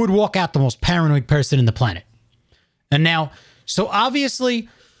 you would walk out the most paranoid person in the planet. And now, so obviously,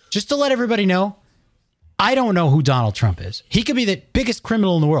 just to let everybody know, I don't know who Donald Trump is. He could be the biggest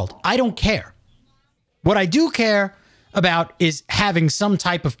criminal in the world. I don't care. What I do care about is having some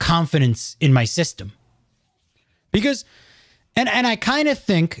type of confidence in my system. Because, and I kind of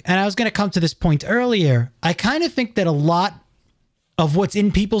think, and I was going to come to this point earlier, I kind of think that a lot of what's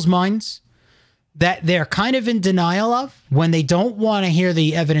in people's minds that they're kind of in denial of when they don't want to hear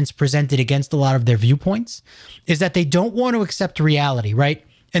the evidence presented against a lot of their viewpoints is that they don't want to accept reality, right?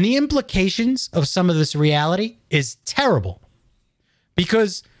 And the implications of some of this reality is terrible.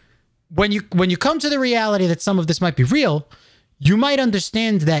 Because when you come to the reality that some of this might be real, you might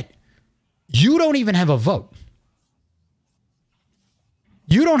understand that you don't even have a vote.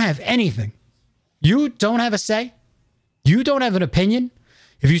 You don't have anything. You don't have a say. You don't have an opinion.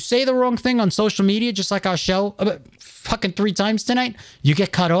 If you say the wrong thing on social media, just like our show, fucking 3 times tonight, you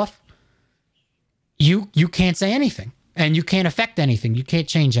get cut off. You can't say anything, and you can't affect anything. You can't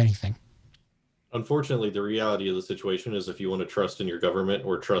change anything. Unfortunately, the reality of the situation is if you want to trust in your government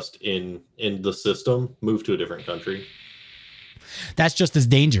or trust in the system, move to a different country. That's just as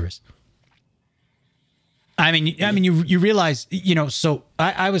dangerous. I mean, you realize, so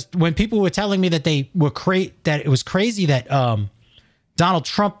I was, when people were telling me that they were that it was crazy that Donald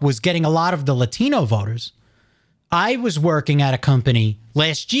Trump was getting a lot of the Latino voters. I was working at a company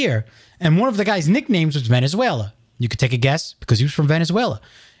last year, and one of the guys' nicknames was Venezuela. You could take a guess because he was from Venezuela.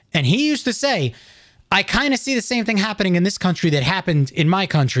 And he used to say, I kind of see the same thing happening in this country that happened in my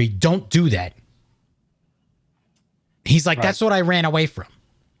country. Don't do that. He's like, That's what I ran away from.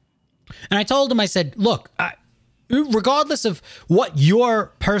 And I told him, I said, look, regardless of what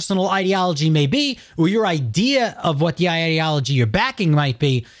your personal ideology may be, or your idea of what the ideology you're backing might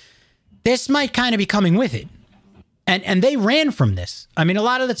be, this might kind of be coming with it. And they ran from this. I mean, a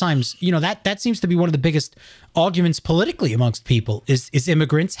lot of the times, that seems to be one of the biggest arguments politically amongst people is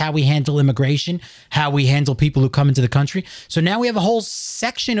immigrants, how we handle immigration, how we handle people who come into the country. So now we have a whole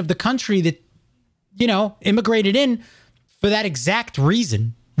section of the country that, immigrated in for that exact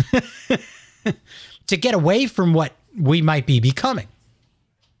reason. To get away from what we might be becoming.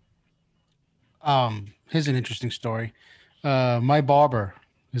 Here's an interesting story. My barber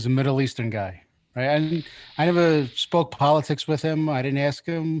is a Middle Eastern guy, right? I never spoke politics with him. I didn't ask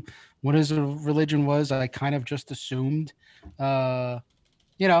him what his religion was. I kind of just assumed, whatever.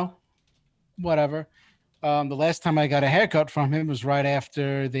 The last time I got a haircut from him was right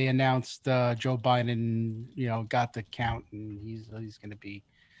after they announced Joe Biden, got the count and he's going to be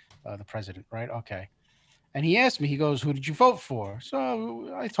the president, right? Okay. And he asked me, he goes, "Who did you vote for?"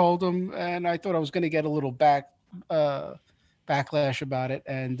 So I told him, and I thought I was going to get a little backlash about it.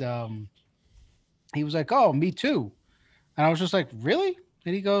 And he was like, "Oh, me too." And I was just like, "Really?"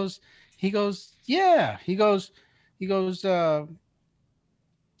 And he goes, "Yeah." He goes, a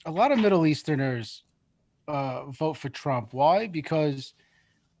lot of Middle Easterners vote for Trump. Why? Because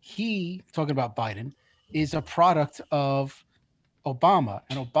he, talking about Biden, is a product of Obama,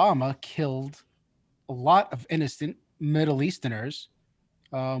 and Obama killed a lot of innocent Middle Easterners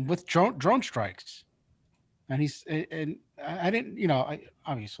with drone strikes. And I didn't, I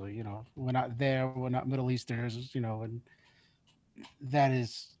obviously, we're not there, we're not Middle Easterners, and that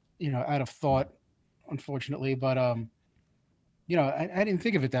is, out of thought, unfortunately. But I didn't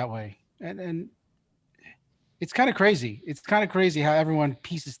think of it that way, and it's kind of crazy. It's kind of crazy how everyone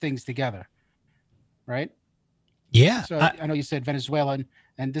pieces things together, right? Yeah. So I know you said Venezuelan,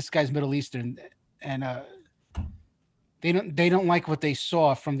 and this guy's Middle Eastern, and they don't like what they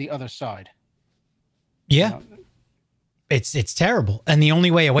saw from the other side. Yeah. It's terrible. And the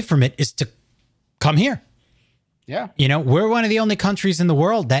only way away from it is to come here. Yeah. We're one of the only countries in the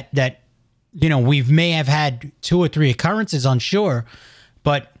world that we may have had 2 or 3 occurrences on shore,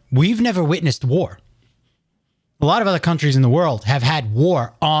 but we've never witnessed war. A lot of other countries in the world have had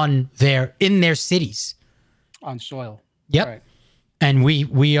war in their cities. On soil. Yep. Right. And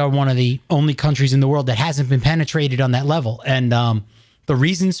we are one of the only countries in the world that hasn't been penetrated on that level. And the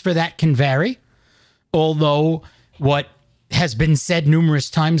reasons for that can vary, although what has been said numerous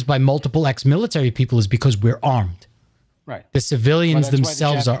times by multiple ex-military people is because we're armed. Right. The civilians Well, that's why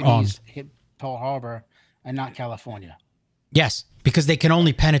themselves the are armed. Japanese hit Pearl Harbor and not California. Yes, because they can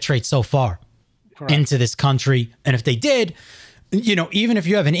only penetrate so far Correct. into this country. And if they did, even if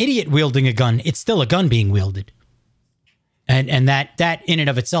you have an idiot wielding a gun, it's still a gun being wielded. And that in and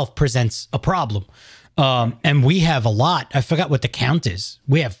of itself presents a problem. And we have a lot. I forgot what the count is.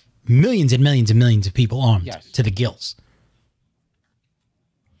 We have millions and millions and millions of people armed to the gills.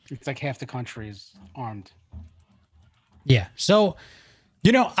 It's like half the country is armed. Yeah. So,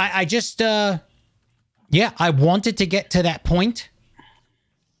 I just, I wanted to get to that point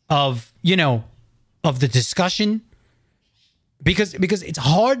of the discussion because it's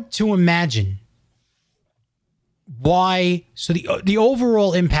hard to imagine why. So the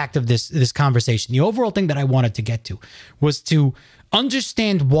overall impact of this conversation, the overall thing that I wanted to get to was to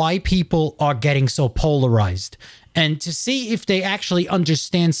understand why people are getting so polarized and to see if they actually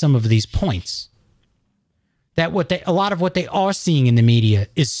understand some of these points. That a lot of what they are seeing in the media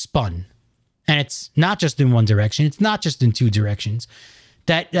is spun, and it's not just in one direction. It's not just in 2 directions.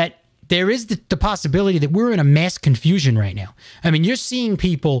 That there is the possibility that we're in a mass confusion right now. I mean, you're seeing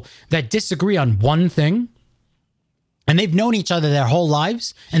people that disagree on one thing, and they've known each other their whole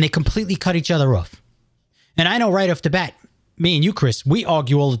lives, and they completely cut each other off. And I know right off the bat, me and you, Chris, we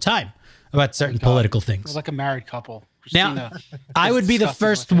argue all the time about certain political things. We're like a married couple. Now, I would be the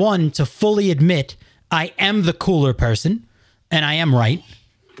first one to fully admit I am the cooler person, and I am right.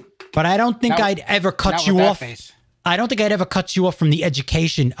 But I don't think I'd ever cut you off. I don't think I'd ever cut you off from the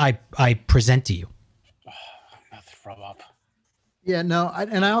education I present to you. I'm about to throw up. Yeah, no,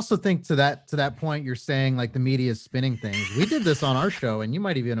 and I also think to that point, you're saying like the media is spinning things. We did this on our show, and you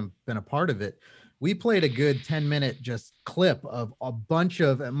might even have been a part of it. We played a good 10-minute just clip of a bunch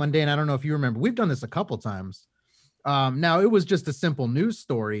of mundane. I don't know if you remember. We've done this a couple times. Now it was just a simple news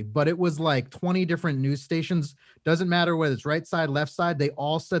story, but it was like 20 different news stations. Doesn't matter whether it's right side, left side. They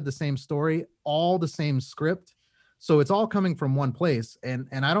all said the same story, all the same script. So it's all coming from one place. And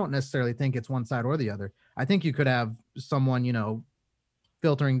I don't necessarily think it's one side or the other. I think you could have someone,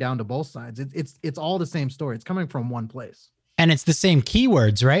 filtering down to both sides. It's all the same story. It's coming from one place. And it's the same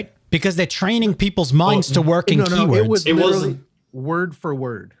keywords, right? Because they're training people's minds to work in keywords. It wasn't word for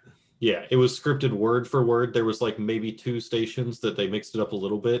word. Yeah, it was scripted word for word. There was like maybe 2 stations that they mixed it up a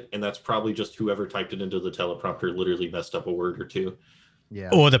little bit, and that's probably just whoever typed it into the teleprompter literally messed up a word or 2. Yeah.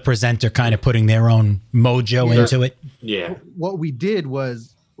 Or the presenter kind of putting their own mojo into it. Yeah. What we did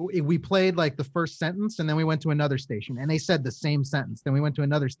was we played like the first sentence, and then we went to another station, and they said the same sentence. Then we went to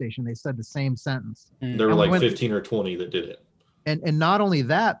another station. They said the same sentence. There were like 15 or 20 that did it. And not only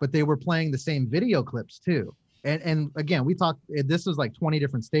that, but they were playing the same video clips too. And again, we talked, this was like 20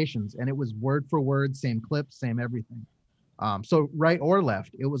 different stations, and it was word for word, same clip, same everything. So right or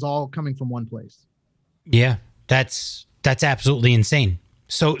left, it was all coming from one place. Yeah, that's absolutely insane.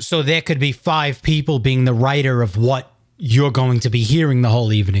 So there could be 5 people being the writer of what you're going to be hearing the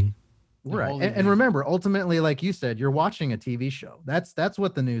whole evening. Right. And remember, ultimately, like you said, you're watching a TV show. That's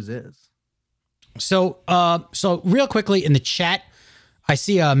what the news is. So real quickly in the chat, I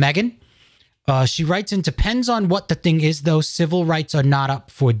see Megan. She writes in, depends on what the thing is, though. Civil rights are not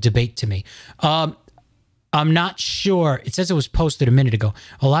up for debate to me. I'm not sure. It says it was posted a minute ago.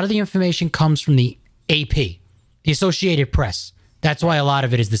 A lot of the information comes from the AP, the Associated Press. That's why a lot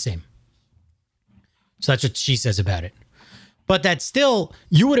of it is the same. So that's what she says about it. But that still,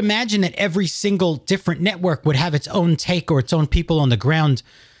 you would imagine that every single different network would have its own take or its own people on the ground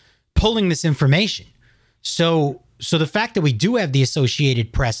pulling this information. So the fact that we do have the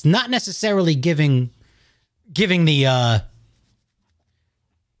Associated Press, not necessarily giving the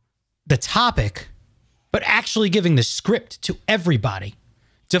topic, but actually giving the script to everybody,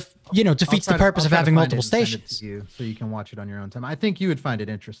 defeats the purpose of having multiple stations. So you can watch it on your own time. I think you would find it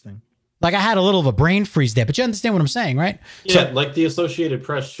interesting. Like, I had a little of a brain freeze there, but you understand what I'm saying, right? Yeah, so, like the Associated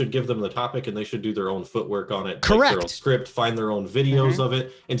Press should give them the topic and they should do their own footwork on it. Correct. Make their own script, find their own videos of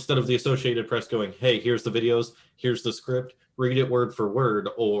it, instead of the Associated Press going, hey, here's the videos, here's the script, read it word for word,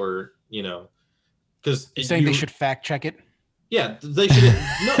 or, because... You're saying they should fact check it? Yeah, they should...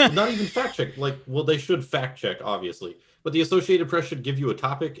 no, not even fact check. They should fact check, obviously. But the Associated Press should give you a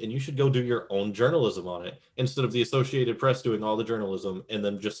topic and you should go do your own journalism on it instead of the Associated Press doing all the journalism and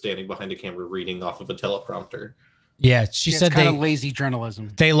then just standing behind a camera reading off of a teleprompter. Yeah, she said it's kind of lazy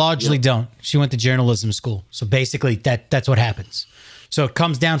journalism. They largely don't. She went to journalism school. So basically that's what happens. So it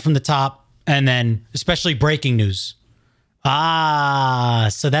comes down from the top and then especially breaking news.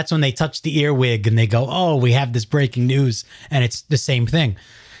 So that's when they touch the earwig and they go, oh, we have this breaking news, and it's the same thing.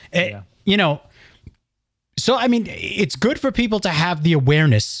 So, I mean, it's good for people to have the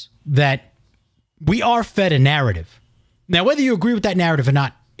awareness that we are fed a narrative. Now, whether you agree with that narrative or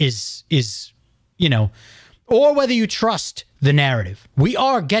not is or whether you trust the narrative, we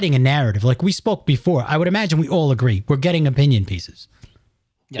are getting a narrative. Like we spoke before, I would imagine we all agree. We're getting opinion pieces.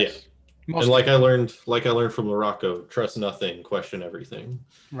 Yes. Yeah. And like I learned from Morocco, trust nothing, question everything.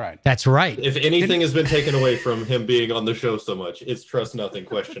 Right. That's right. If anything has been taken away from him being on the show so much, it's trust nothing,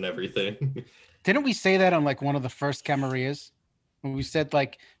 question everything. Didn't we say that on like one of the first Camarias? When we said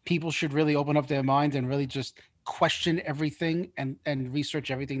like people should really open up their minds and really just question everything and research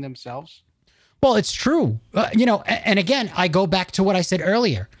everything themselves? Well, it's true. And again, I go back to what I said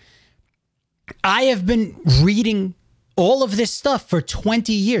earlier. I have been reading all of this stuff for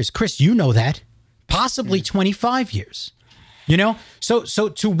 20 years. Chris, you know that. Possibly 25 years. So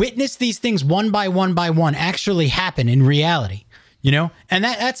to witness these things one by one actually happen in reality, and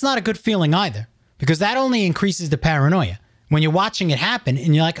that's not a good feeling either, because that only increases the paranoia. When you're watching it happen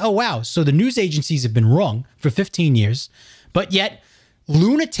and you're like, oh, wow, so the news agencies have been wrong for 15 years, but yet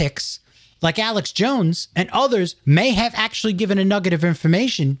lunatics like Alex Jones and others may have actually given a nugget of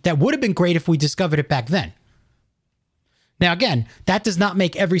information that would have been great if we discovered it back then. Now, again, that does not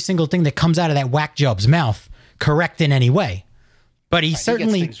make every single thing that comes out of that whack job's mouth correct in any way. But he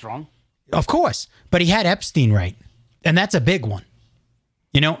certainly... He gets things wrong. Of course. But he had Epstein right. And that's a big one.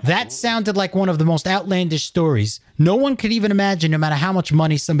 That sounded like one of the most outlandish stories. No one could even imagine, no matter how much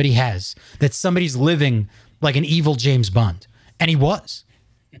money somebody has, that somebody's living like an evil James Bond. And he was.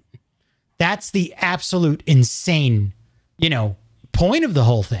 That's the absolute insane, point of the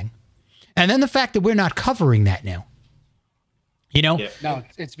whole thing. And then the fact that we're not covering that now. Yeah. No,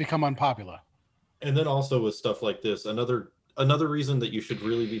 it's become unpopular. And then also with stuff like this, another reason that you should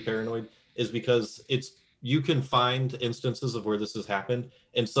really be paranoid is because you can find instances of where this has happened,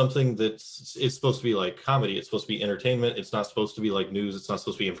 and something it's supposed to be like comedy, it's supposed to be entertainment, it's not supposed to be like news, it's not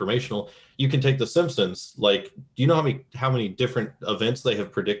supposed to be informational. You can take The Simpsons, do you know how many different events they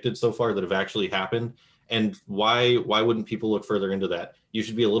have predicted so far that have actually happened? And why wouldn't people look further into that? You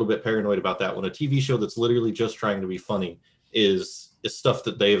should be a little bit paranoid about that when a TV show that's literally just trying to be funny is stuff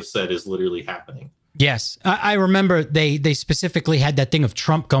that they have said is literally happening. Yes. I remember they specifically had that thing of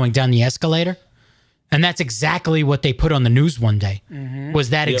Trump going down the escalator. And that's exactly what they put on the news one day,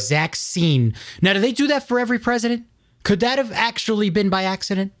 was that exact scene. Now, do they do that for every president? Could that have actually been by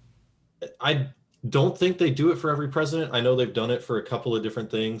accident? I don't think they do it for every president. I know they've done it for a couple of different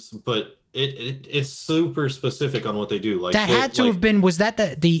things, but it's super specific on what they do. That had to have been, was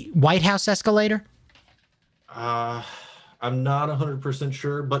that the White House escalator? I'm not 100%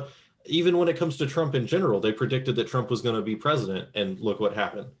 sure, but even when it comes to Trump in general, they predicted that Trump was going to be president, and look what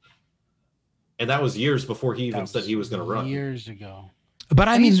happened. And that was years before he even said he was going to run. Years ago. But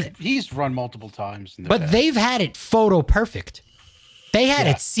I mean, he's run multiple times. But they've had it photo perfect. They had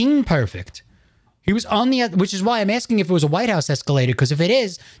it scene perfect. He was on which is why I'm asking if it was a White House escalator, because if it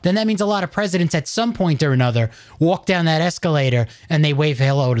is, then that means a lot of presidents at some point or another walk down that escalator and they wave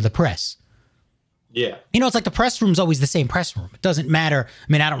hello to the press. Yeah. It's like the press room's always the same press room. It doesn't matter.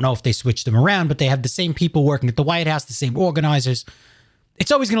 I mean, I don't know if they switched them around, but they have the same people working at the White House, the same organizers.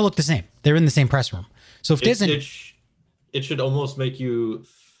 it's always going to look the same. They're in the same press room. So if there's it should almost make you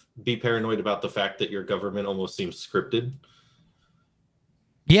be paranoid about the fact that your government almost seems scripted.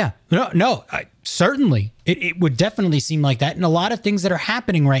 Yeah, no, certainly. It would definitely seem like that. And a lot of things that are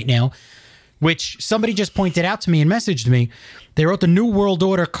happening right now, which somebody just pointed out to me and messaged me, they wrote the New World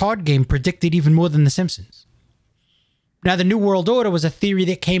Order card game predicted even more than The Simpsons. Now, the New World Order was a theory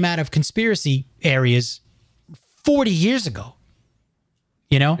that came out of conspiracy areas 40 years ago.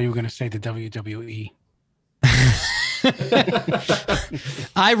 You know? You were going to say the WWE.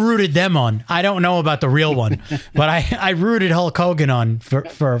 I rooted them on. I don't know about the real one, but I rooted Hulk Hogan on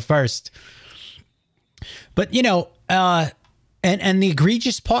for first. But, you know, and the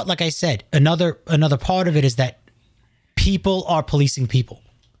egregious part, like I said, another part of it is that people are policing people.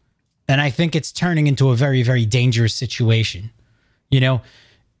 And I think it's turning into a very, very dangerous situation. You know?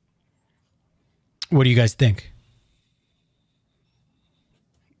 What do you guys think?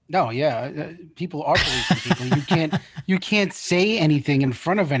 No, yeah, people are policing people. You can't say anything in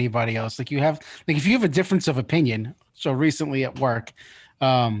front of anybody else. Like if you have a difference of opinion. So recently at work,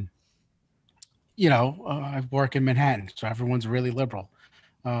 I work in Manhattan, so everyone's really liberal.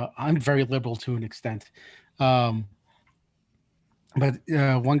 I'm very liberal to an extent. But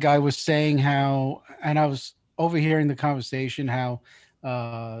one guy was saying how, and I was overhearing the conversation, how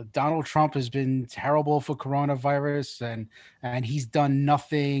Donald Trump has been terrible for coronavirus and he's done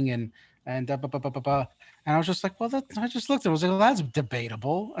nothing and I was just like, well, I just looked at it. I was like, well, that's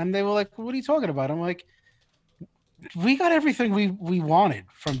debatable. And they were like, what are you talking about? I'm like, we got everything we wanted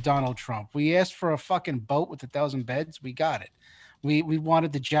from Donald Trump. We asked for a fucking boat with 1,000 beds. We got it. We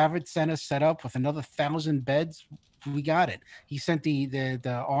wanted the Javits Center set up with another 1,000 beds. We got it. He sent the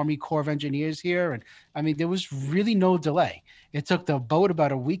Army Corps of Engineers here. And I mean, there was really no delay. It took the boat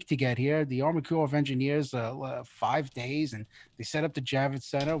about a week to get here. The Army Corps of Engineers, 5 days, and they set up the Javits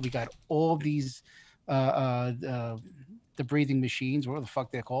Center. We got all these, the breathing machines, whatever the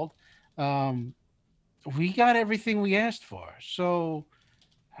fuck they're called. We got everything we asked for. So,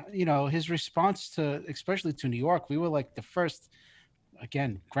 his response to, especially to New York, we were like the first,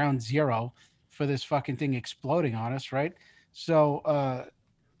 again, ground zero for this fucking thing exploding on us, right? So,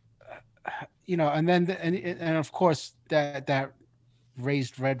 and then and of course that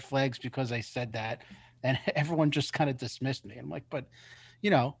raised red flags because I said that, and everyone just kind of dismissed me. I'm like, but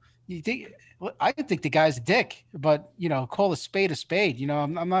you think, I think the guy's a dick, but call a spade a spade.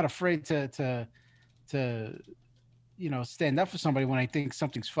 I'm not afraid to stand up for somebody when I think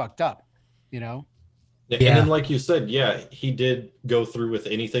something's fucked up. And then, like you said, he did go through with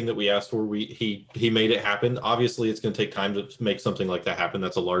anything that we asked for. He made it happen. Obviously, it's going to take time to make something like that happen.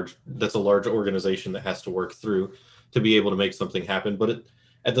 That's a large organization that has to work through to be able to make something happen. But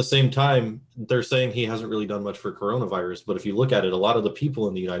at the same time, they're saying he hasn't really done much for coronavirus. But if you look at it, a lot of the people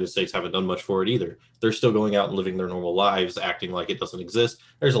in the United States haven't done much for it either. They're still going out and living their normal lives, acting like it doesn't exist.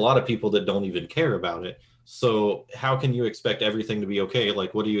 There's a lot of people that don't even care about it. So how can you expect everything to be okay?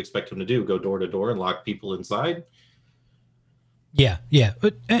 Like, what do you expect him to do? Go door to door and lock people inside? Yeah.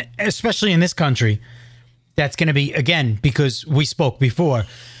 But especially in this country, that's going to be, again, because we spoke before,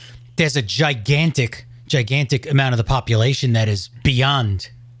 there's a gigantic amount of the population that is beyond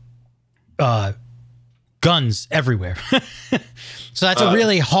guns everywhere. So that's a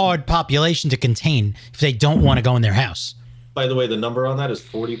really hard population to contain if they don't want to go in their house. By the way, the number on that is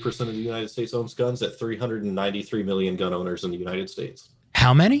 40% of the United States owns guns, at 393 million gun owners in the United States.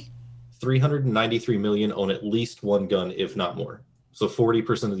 How many? 393 million own at least one gun, if not more. So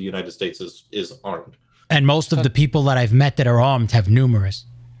 40% of the United States is armed. And most of the people that I've met that are armed have numerous.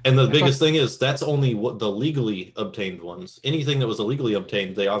 And the biggest thing is that's only what the legally obtained ones. Anything that was illegally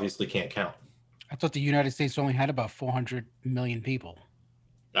obtained, they obviously can't count. I thought the United States only had about 400 million people.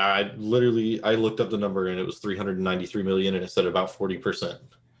 I looked up the number and it was 393 million and it said about 40%.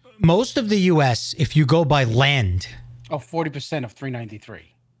 Most of the U.S., if you go by land. Oh, 40% of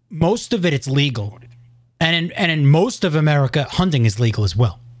 393. Most of it's legal. And in most of America, hunting is legal as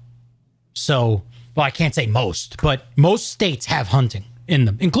well. So, well, I can't say most, but most states have hunting in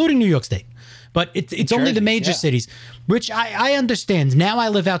them, including New York State. But it's only the major cities, which I understand. Now I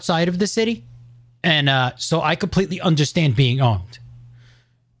live outside of the city, and so I completely understand being armed.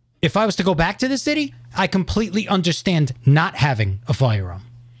 If I was to go back to the city, I completely understand not having a firearm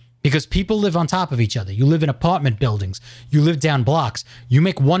because people live on top of each other. You live in apartment buildings. You live down blocks. You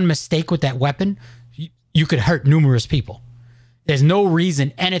make one mistake with that weapon, you could hurt numerous people. There's no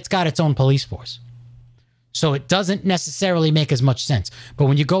reason, and it's got its own police force. So it doesn't necessarily make as much sense. But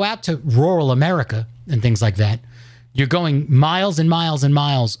when you go out to rural America and things like that, you're going miles and miles and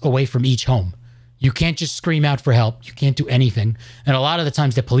miles away from each home. You can't just scream out for help. You can't do anything. And a lot of the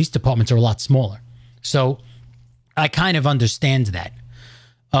times the police departments are a lot smaller. So I kind of understand that.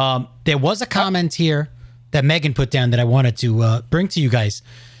 There was a comment here that Megan put down that I wanted to bring to you guys.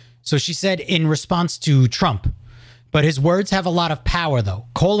 So she said in response to Trump, but his words have a lot of power, though.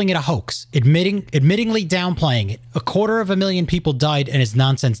 Calling it a hoax, admittingly downplaying it. 250,000 people died and his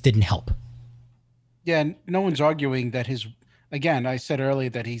nonsense didn't help. Yeah, and no one's arguing that again, I said earlier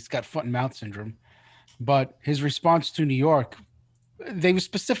that he's got foot and mouth syndrome, but his response to New York, they were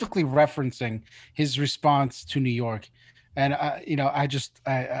specifically referencing his response to New York. And,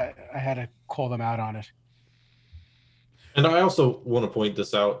 I had to call them out on it. And I also want to point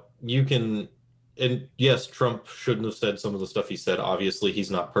this out. And yes, Trump shouldn't have said some of the stuff he said. Obviously, he's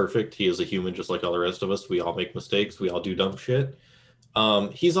not perfect. He is a human just like all the rest of us. We all make mistakes. We all do dumb shit.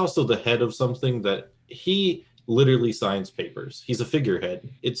 He's also the head of something that he literally signs papers. He's a figurehead.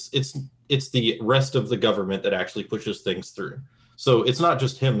 It's the rest of the government that actually pushes things through. So it's not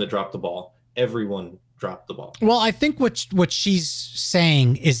just him that dropped the ball. Everyone dropped the ball. Well, I think what she's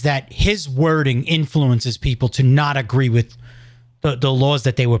saying is that his wording influences people to not agree with the laws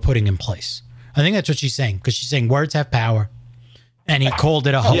that they were putting in place. I think that's what she's saying, because she's saying words have power, and he called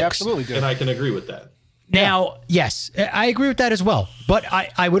it a hoax. Yeah, absolutely do. And I can agree with that. Now, yes, I agree with that as well. But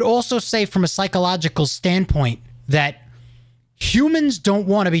I would also say from a psychological standpoint that humans don't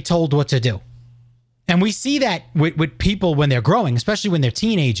want to be told what to do. And we see that with people when they're growing, especially when they're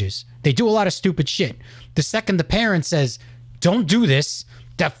teenagers. They do a lot of stupid shit. The second the parent says, don't do this,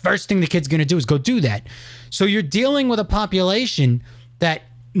 the first thing the kid's going to do is go do that. So you're dealing with a population that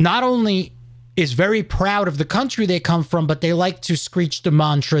not only is very proud of the country they come from, but they like to screech the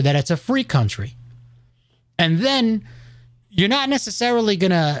mantra that it's a free country. And then you're not necessarily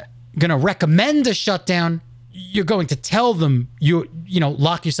gonna recommend a shutdown. You're going to tell them you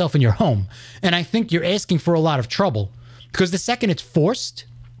lock yourself in your home. And I think you're asking for a lot of trouble, because the second it's forced,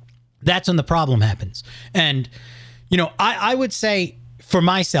 that's when the problem happens. And I would say for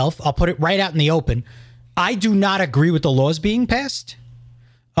myself, I'll put it right out in the open, I do not agree with the laws being passed.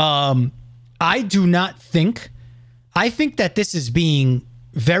 I think that this is being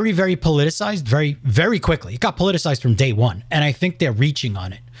very, very politicized very, very quickly. It got politicized from day one, and I think they're reaching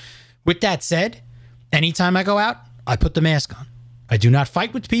on it. With that said, anytime I go out, I put the mask on. I do not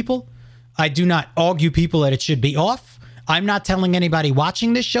fight with people. I do not argue people that it should be off. I'm not telling anybody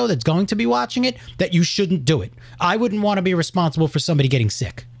watching this show that's going to be watching it that you shouldn't do it. I wouldn't want to be responsible for somebody getting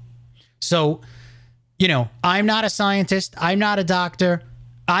sick. So, I'm not a scientist. I'm not a doctor.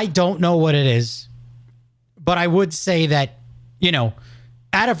 I don't know what it is. But I would say that,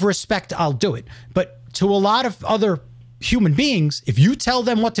 out of respect, I'll do it. But to a lot of other human beings, if you tell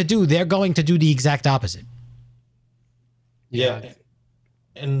them what to do, they're going to do the exact opposite. Yeah.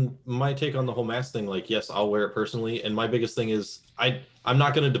 And my take on the whole mask thing, yes, I'll wear it personally. And my biggest thing is I'm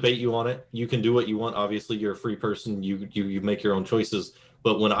not going to debate you on it. You can do what you want. Obviously, you're a free person. You make your own choices.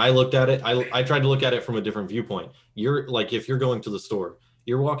 But when I looked at it, I tried to look at it from a different viewpoint. You're if you're going to the store,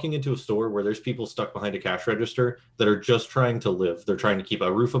 you're walking into a store where there's people stuck behind a cash register that are just trying to live. They're trying to keep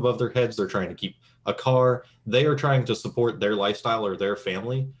a roof above their heads. They're trying to keep a car. They are trying to support their lifestyle or their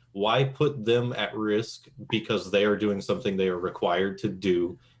family. Why put them at risk because they are doing something they are required to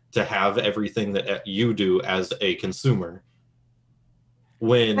do, to have everything that you do as a consumer,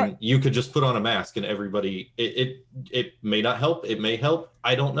 when you could just put on a mask and everybody, it may not help. It may help.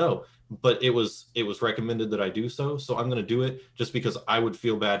 I don't know. But it was recommended that I do so. So I'm going to do it just because I would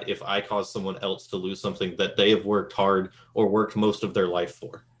feel bad if I caused someone else to lose something that they have worked hard or worked most of their life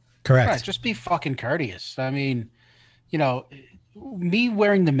for. Correct. Right, just be fucking courteous. I mean, me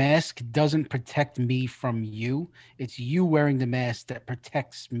wearing the mask doesn't protect me from you. It's you wearing the mask that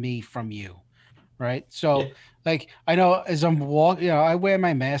protects me from you. Right. So I know as I'm walking, I wear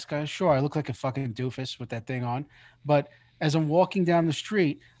my mask. Sure, I look like a fucking doofus with that thing on. But as I'm walking down the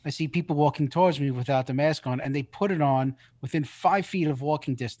street, I see people walking towards me without the mask on, and they put it on within 5 feet of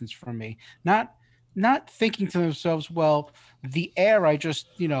walking distance from me. Not thinking to themselves, well, the air I just,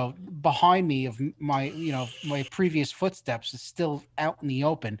 behind me of my, my previous footsteps is still out in the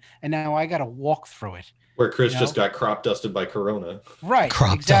open, and now I got to walk through it. Where Chris just got crop dusted by Corona. Right.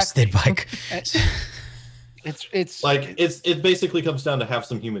 Crop dusted by. It basically comes down to have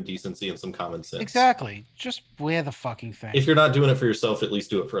some human decency and some common sense. Exactly. Just wear the fucking thing. If you're not doing it for yourself, at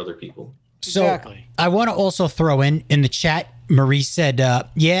least do it for other people. So exactly. I want to also throw in the chat, Marie said,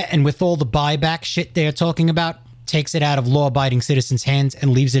 and with all the buyback shit they're talking about, takes it out of law-abiding citizens' hands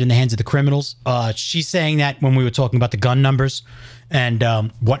and leaves it in the hands of the criminals. She's saying that when we were talking about the gun numbers and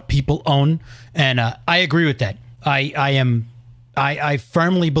what people own. And I agree with that. I am I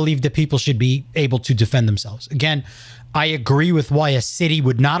firmly believe that people should be able to defend themselves. Again, I agree with why a city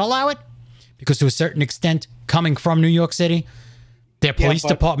would not allow it, because to a certain extent, coming from New York City, their police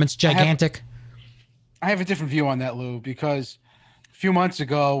department's gigantic. I have a different view on that, Lou, because a few months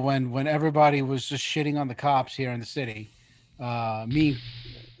ago when everybody was just shitting on the cops here in the city, me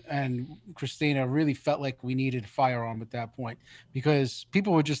and Christina really felt like we needed a firearm at that point because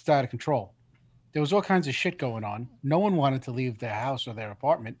people were just out of control. There was all kinds of shit going on. No one wanted to leave their house or their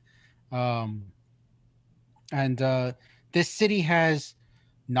apartment. This city has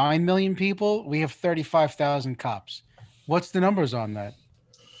 9 million people. We have 35,000 cops. What's the numbers on that?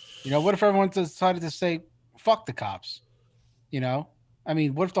 What if everyone decided to say, fuck the cops? I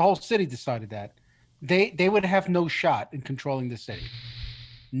mean, what if the whole city decided that? They would have no shot in controlling the city.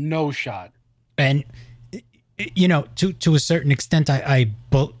 No shot. And, to a certain extent, I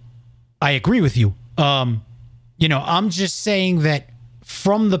agree with you. I'm just saying that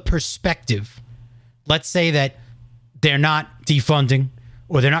from the perspective, let's say that they're not defunding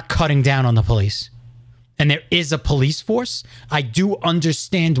or they're not cutting down on the police and there is a police force, I do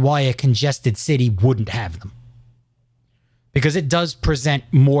understand why a congested city wouldn't have them. Because it does present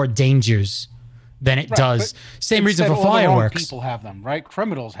more dangers than it does. Same reason for fireworks. People have them, right?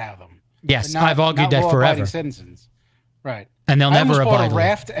 Criminals have them. Yes, I've argued that forever. Citizens. Right. And they'll never abide by a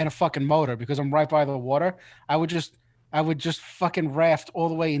raft and a fucking motor because I'm right by the water. I would just fucking raft all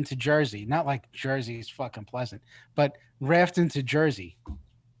the way into Jersey. Not like Jersey is fucking pleasant, but raft into Jersey.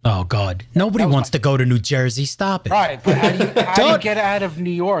 Oh God. Nobody wants to go to New Jersey. Stop it. Right. But how do you get out of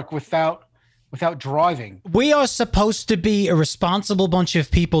New York without driving? We are supposed to be a responsible bunch of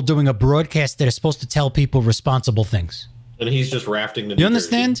people doing a broadcast that is supposed to tell people responsible things. And he's just rafting to New Jersey. You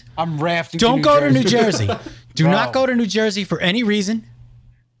understand? I'm rafting Don't go to New Jersey. Do not go to New Jersey for any reason.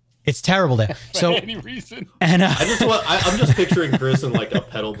 It's terrible there. For any reason. And I'm just picturing Chris in like a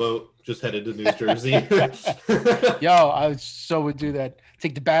pedal boat just headed to New Jersey. Yo, I would do that.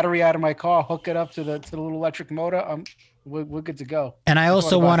 Take the battery out of my car, hook it up to the little electric motor. We're good to go. And I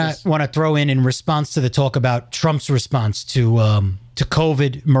also want to throw in response to the talk about Trump's response to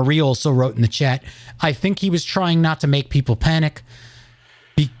COVID. Marie also wrote in the chat, I think he was trying not to make people panic.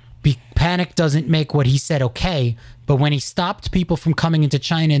 Panic doesn't make what he said okay, but when he stopped people from coming into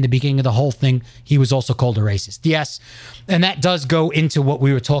China in the beginning of the whole thing, he was also called a racist. Yes, and that does go into what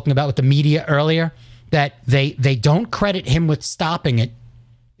we were talking about with the media earlier, that they don't credit him with stopping it,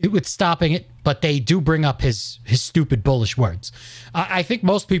 but they do bring up his stupid, bullish words. I think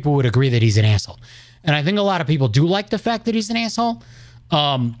most people would agree that he's an asshole. And I think a lot of people do like the fact that he's an asshole.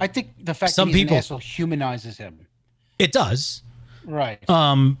 I think the fact that he's an asshole humanizes him. It does. Right.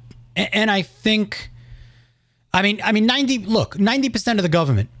 And I think, 90% of the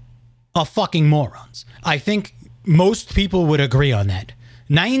government are fucking morons. I think most people would agree on that.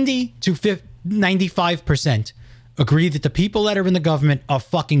 90 to 95% agree that the people that are in the government are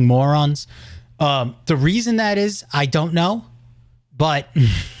fucking morons. The reason that is, I don't know, but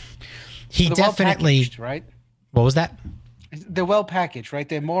he definitely, right? What was that? They're well packaged, right?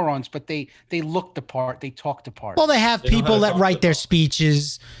 They're morons, but they look the part. They talk the part. Well, they have people that write their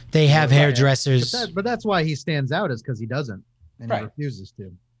speeches. They have hairdressers. But that's why he stands out, is because he doesn't, and he refuses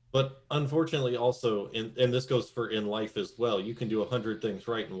to. But unfortunately, also, and this goes for in life as well, you can do 100 things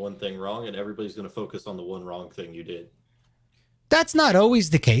right and one thing wrong, and everybody's going to focus on the one wrong thing you did. That's not always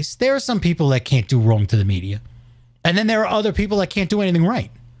the case. There are some people that can't do wrong to the media. And then there are other people that can't do anything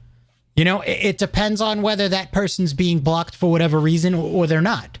right. It depends on whether that person's being blocked for whatever reason or they're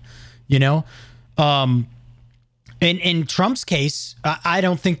not. In Trump's case, I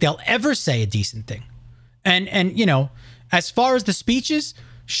don't think they'll ever say a decent thing. And as far as the speeches,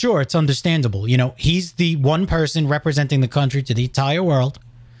 sure, it's understandable. He's the one person representing the country to the entire world.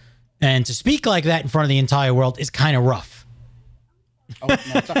 And to speak like that in front of the entire world is kind of rough. Oh, no,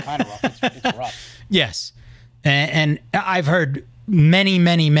 it's not kind of rough. It's rough. Yes. And I've heard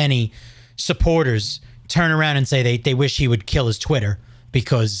many supporters turn around and say they wish he would kill his Twitter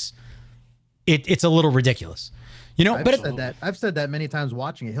because it's a little ridiculous. I've said that many times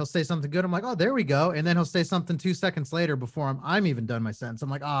watching it. He'll say something good. I'm like, oh, there we go. And then he'll say something 2 seconds later before I'm even done my sentence. I'm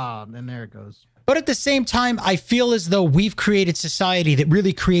like, and there it goes. But at the same time, I feel as though we've created society that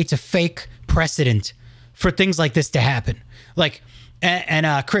really creates a fake precedent for things like this to happen. Like,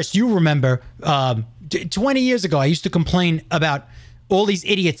 and Chris, you remember 20 years ago, I used to complain about all these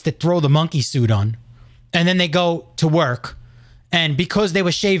idiots that throw the monkey suit on and then they go to work. And because they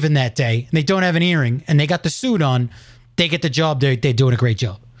were shaven that day and they don't have an earring and they got the suit on, they get the job. They're doing a great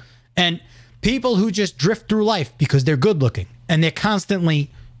job. And people who just drift through life because they're good looking and they're constantly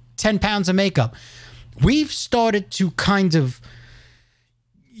 10 pounds of makeup. We've started to kind of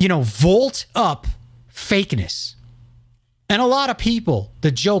vault up fakeness. And a lot of people,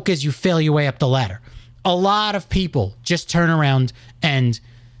 the joke is you fail your way up the ladder. A lot of people just turn around and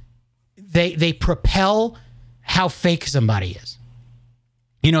they propel how fake somebody is.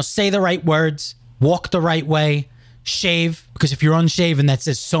 Say the right words, walk the right way, shave, because if you're unshaven, that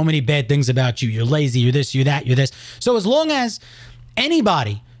says so many bad things about you. You're lazy, you're this, you're that, you're this. So as long as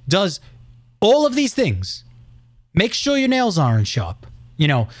anybody does all of these things, make sure your nails aren't sharp.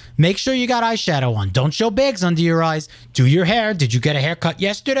 Make sure you got eyeshadow on. Don't show bags under your eyes. Do your hair. Did you get a haircut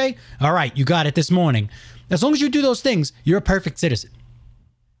yesterday? All right, you got it this morning. As long as you do those things, you're a perfect citizen.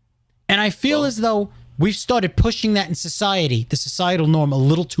 And I feel as though we've started pushing that in society, the societal norm, a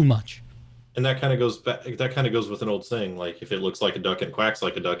little too much. And that kind of goes back. That kind of goes with an old saying, like, if it looks like a duck and quacks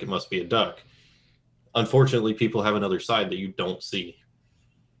like a duck, it must be a duck. Unfortunately, people have another side that you don't see.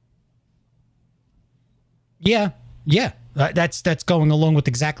 Yeah. That's going along with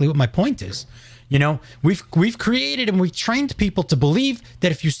exactly what my point is. We've created and we've trained people to believe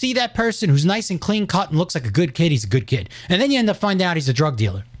that if you see that person who's nice and clean cut and looks like a good kid, he's a good kid. And then you end up finding out he's a drug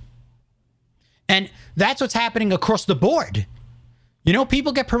dealer. And that's what's happening across the board.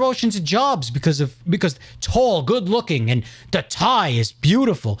 People get promotions at jobs because tall, good looking, and the tie is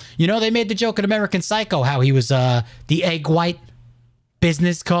beautiful. They made the joke in American Psycho how he was the egg white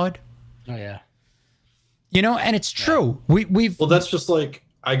business card. Oh yeah. And it's true. We've Well, that's just like,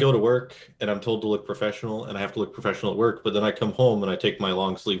 I go to work and I'm told to look professional and I have to look professional at work, but then I come home and I take my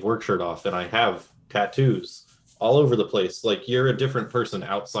long sleeve work shirt off and I have tattoos all over the place. Like, you're a different person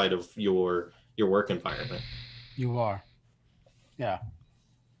outside of your work environment. You are. Yeah.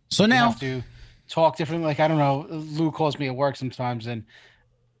 So You now have to talk differently. Like, I don't know, Lou calls me at work sometimes, and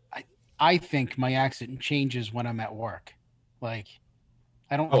I think my accent changes when I'm at work. Like,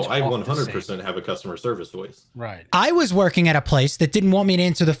 I don't. Oh, I talk the 100% same. have a customer service voice. Right. I was working at a place that didn't want me to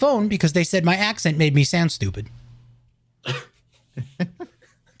answer the phone because they said my accent made me sound stupid.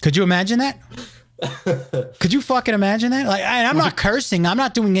 Could you imagine that? Could you fucking imagine that? Like, I'm not cursing. I'm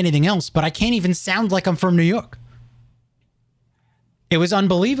not doing anything else, but I can't even sound like I'm from New York. It was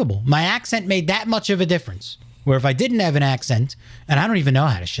unbelievable. My accent made that much of a difference. Where if I didn't have an accent, and I don't even know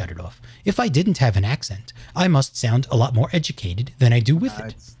how to shut it off. If I didn't have an accent, I must sound a lot more educated than I do with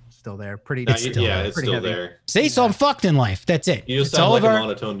it. It's still there. Pretty. It's still pretty heavy. there. See, so I'm fucked in life. That's it. You just It's sound like over. a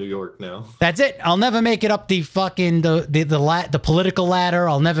monotone New York now. That's it. I'll never make it up the fucking the political ladder.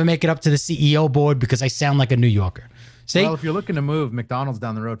 I'll never make it up to the CEO board because I sound like a New Yorker. See? Well, if you're looking to move, McDonald's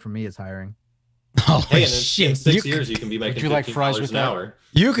down the road from me is hiring. Holy Hey, and in shit! 6 years you can be making you like $15 fries with an that? hour.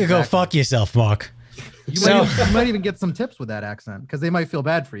 You could go Exactly. fuck yourself, Mark. You might even get some tips with that accent because they might feel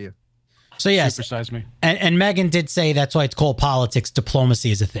bad for you. So yes, Supersize me. and Megan did say that's why it's called politics.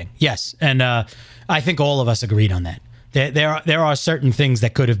 Diplomacy is a thing. Yes, and I think all of us agreed on that. There are certain things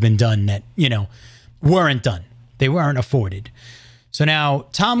that could have been done that weren't done. They weren't afforded. So now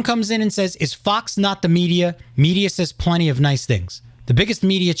Tom comes in and says, "Is Fox not the media? Media says plenty of nice things. The biggest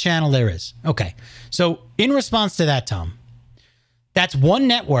media channel there is." Okay. So in response to that, Tom, that's one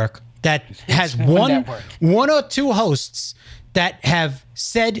network that has one network. one or two hosts that have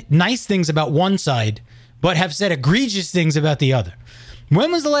said nice things about one side, but have said egregious things about the other.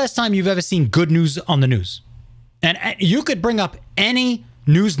 When was the last time you've ever seen good news on the news? And you could bring up any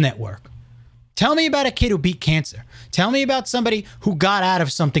news network. Tell me about a kid who beat cancer. Tell me about somebody who got out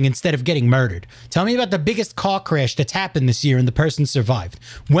of something instead of getting murdered. Tell me about the biggest car crash that's happened this year and the person survived.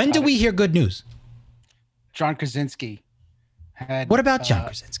 When do we hear good news? John Krasinski had. What about John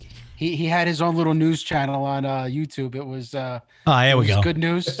Krasinski? He had his own little news channel on YouTube. It was. Oh, there we go. Good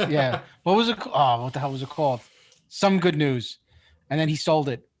news. Yeah. What was it? Oh, what the hell was it called? Some Good News, and then he sold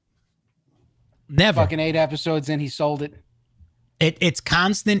it. Never. Fucking 8 episodes in, he sold it. It's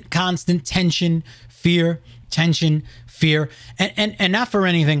constant tension, fear, and not for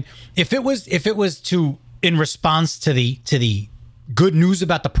anything. If it was to in response to the good news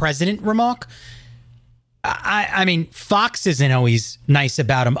about the president remark, I mean Fox isn't always nice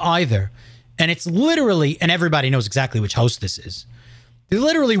about him either, and it's literally, and everybody knows exactly which host this is. There's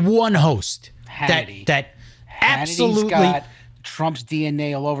literally one host Hannity. that absolutely Hannity's got Trump's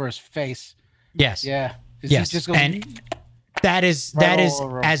DNA all over his face. yes Yeah. He yes just goes, and that is Right as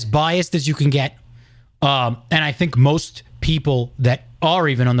over. biased as you can get. And I think most people that are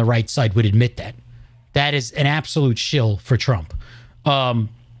even on the right side would admit that is an absolute shill for Trump.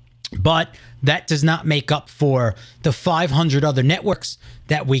 But that does not make up for the 500 other networks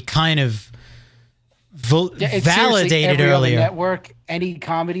that we kind of it's seriously validated every other earlier. network, any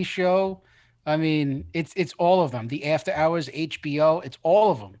comedy show. I mean, it's all of them. The After Hours, HBO, it's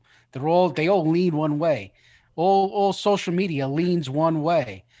all of them. They all lean one way. All social media leans one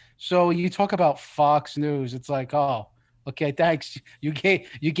way. So you talk about Fox News. It's like, oh, okay, thanks. You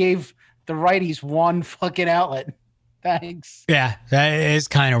gave the righties one fucking outlet. Thanks. Yeah, that is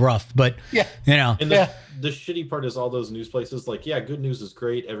kind of rough, but Yeah. you know. And the shitty part is all those news places, like, yeah, good news is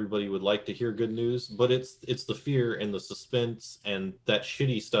great. Everybody would like to hear good news, but it's the fear and the suspense and that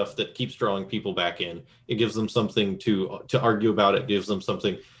shitty stuff that keeps drawing people back in. It gives them something to argue about. It gives them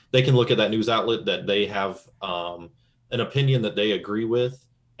something. They can look at that news outlet that they have an opinion that they agree with,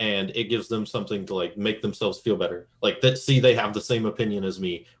 and it gives them something to like make themselves feel better. Like that, see, they have the same opinion as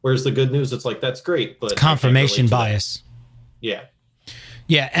me. Whereas the good news, it's like, that's great, but Confirmation bias. Yeah.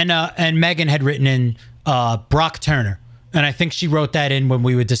 Yeah, and Megan had written in Brock Turner, and I think she wrote that in when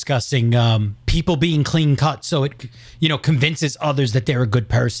we were discussing people being clean cut, so it convinces others that they're a good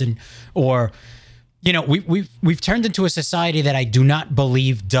person, or we've turned into a society that I do not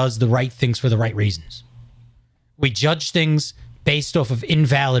believe does the right things for the right reasons. We judge things based off of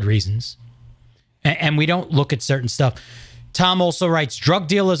invalid reasons, and we don't look at certain stuff. Tom also writes, drug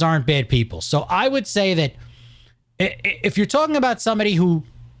dealers aren't bad people. So I would say that if you're talking about somebody who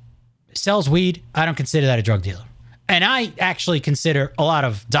sells weed, I don't consider that a drug dealer. And I actually consider a lot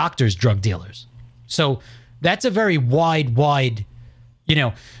of doctors drug dealers. So that's a very wide,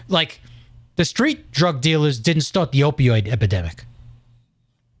 like the street drug dealers didn't start the opioid epidemic.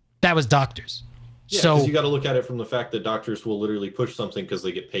 That was doctors. Yeah, so because you got to look at it from the fact that doctors will literally push something because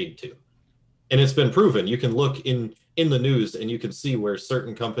they get paid to. And it's been proven. You can look in the news and you can see where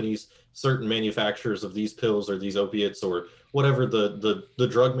certain companies, certain manufacturers of these pills or these opiates or whatever the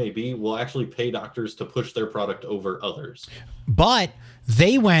drug may be will actually pay doctors to push their product over others. But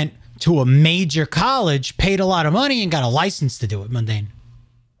they went to a major college, paid a lot of money, and got a license to do it, Mundane.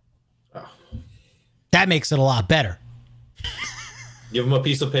 Oh. That makes it a lot better. Give them a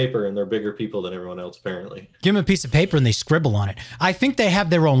piece of paper and they're bigger people than everyone else, apparently. Give them a piece of paper and they scribble on it. I think they have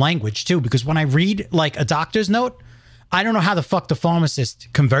their own language too, because when I read like a doctor's note, I don't know how the fuck the pharmacist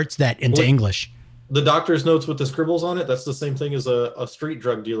converts that into English. The doctor's notes with the scribbles on it, that's the same thing as a street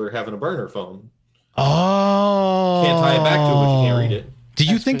drug dealer having a burner phone. Oh. Can't tie it back to it, but you can't read it. Do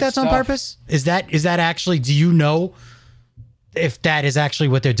you think that's on purpose? Is that actually, do you know if that is actually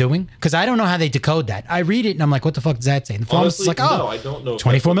what they're doing? Because I don't know how they decode that. I read it and I'm like, what the fuck does that say? And the pharmacist is like, no, I don't know.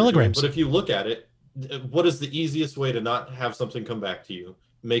 24 milligrams. But if you look at it, what is the easiest way to not have something come back to you?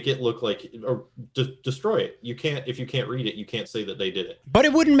 Make it look like, or destroy it. You can't, if you can't read it, you can't say that they did it. But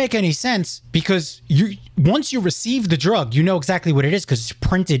it wouldn't make any sense because once you receive the drug, you know exactly what it is because it's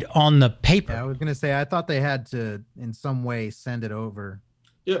printed on the paper. Yeah, I was going to say, I thought they had to in some way send it over.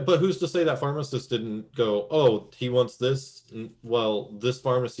 Yeah, but who's to say that pharmacist didn't go, oh, he wants this? Well, this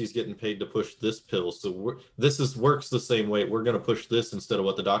pharmacy's getting paid to push this pill, so works the same way. We're going to push this instead of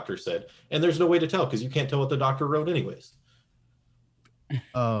what the doctor said. And there's no way to tell because you can't tell what the doctor wrote anyways.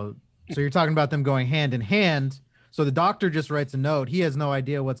 Oh, so you're talking about them going hand in hand. So the doctor just writes a note. He has no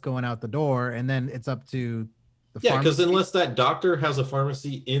idea what's going out the door, and then it's up to the Yeah, because pharmacy. unless that doctor has a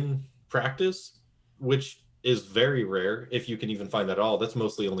pharmacy in practice, which is very rare, if you can even find that at all, that's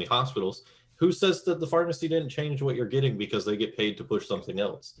mostly only hospitals. Who says that the pharmacy didn't change what you're getting because they get paid to push something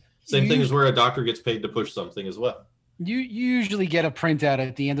else? Same thing as where a doctor gets paid to push something as well. You usually get a printout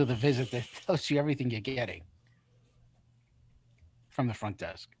at the end of the visit that tells you everything you're getting from the front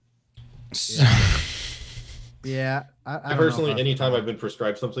desk. Yeah. I don't know personally, about anytime that. I've been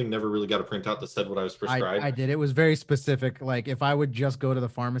prescribed something, never really got a printout that said what I was prescribed. I did. It was very specific. Like if I would just go to the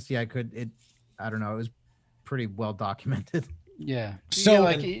pharmacy, I don't know. It was pretty well documented. Yeah. So- Yeah,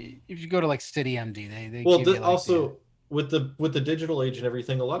 like if you go to like City MD, they Well, give you, like, also with the digital age and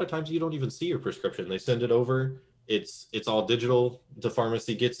everything, a lot of times you don't even see your prescription. They send it over. It's all digital. The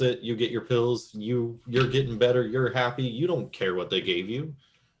pharmacy gets it. You get your pills. You're getting better. You're happy. You don't care what they gave you.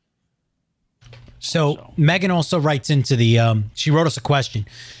 So Megan also writes into the, she wrote us a question.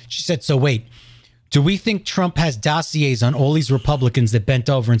 She said, so wait, do we think Trump has dossiers on all these Republicans that bent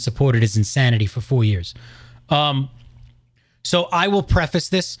over and supported his insanity for 4 years? So I will preface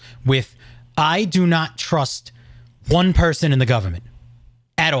this with, I do not trust one person in the government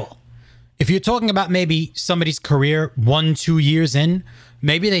at all. If you're talking about maybe somebody's career 1-2 years in,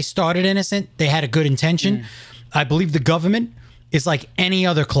 maybe they started innocent, they had a good intention. I believe the government is like any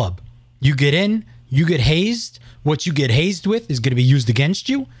other club. You get in, you get hazed. What you get hazed with is going to be used against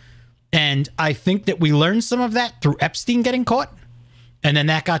you. And I think that we learned some of that through Epstein getting caught. And then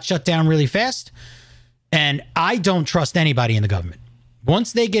that got shut down really fast. And I don't trust anybody in the government.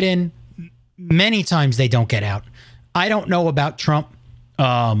 Once they get in, many times they don't get out. I don't know about Trump.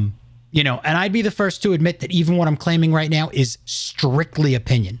 And I'd be the first to admit that even what I'm claiming right now is strictly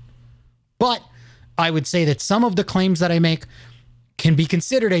opinion. But I would say that some of the claims that I make can be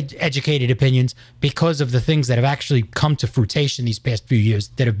considered educated opinions because of the things that have actually come to fruition these past few years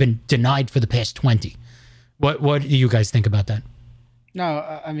that have been denied for the past 20. What do you guys think about that? No,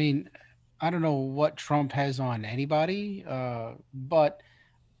 I mean, I don't know what Trump has on anybody, but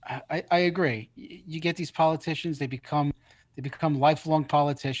I agree. You get these politicians; they become lifelong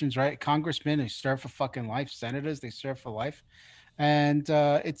politicians, right? Congressmen, they serve for fucking life. Senators, they serve for life, and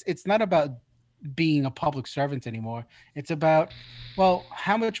it's not about being a public servant anymore. It's about, well,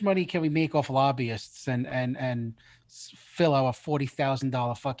 how much money can we make off lobbyists and fill our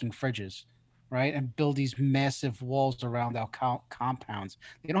 $40,000 fucking fridges, right? And build these massive walls around our compounds.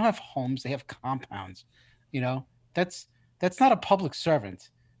 They don't have homes; they have compounds. You know, that's not a public servant.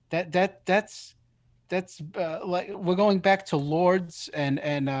 That's like we're going back to lords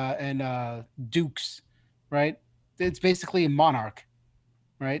and dukes, right? It's basically a monarch,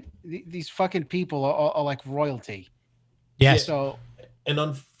 right? These fucking people are like royalty. Yes. So, and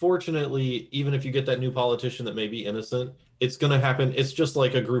unfortunately, even if you get that new politician that may be innocent, it's going to happen. It's just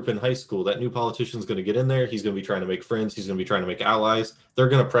like a group in high school. That new politician is going to get in there. He's going to be trying to make friends. He's going to be trying to make allies. They're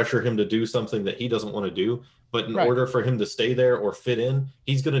going to pressure him to do something that he doesn't want to do. But in order for him to stay there or fit in,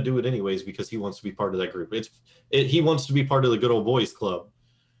 he's going to do it anyways because he wants to be part of that group. He wants to be part of the good old boys club.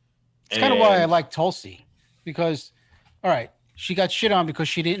 It's kind of why I like Tulsi, because, all right, she got shit on because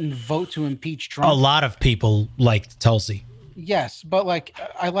she didn't vote to impeach Trump. A lot of people liked Tulsi. Yes, but like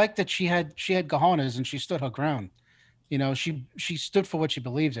I like that she had cojones and she stood her ground. You know, she stood for what she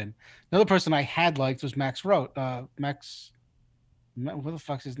believed in. Another person I had liked was Max Roach. Max, what the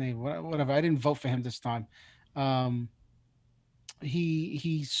fuck's his name? Whatever. I didn't vote for him this time.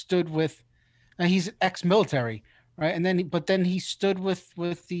 He stood with, he's ex-military, right? And then he stood with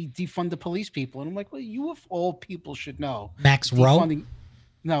the defund the police people, and I'm like, well, you of all people should know. Max Rowe?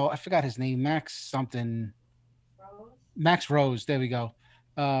 No, I forgot his name. Max something. Max Rose. There we go.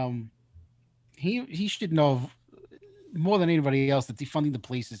 He should know more than anybody else that defunding the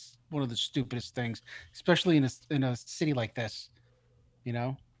police is one of the stupidest things, especially in a city like this. You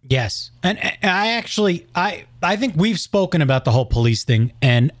know. Yes. And I think we've spoken about the whole police thing,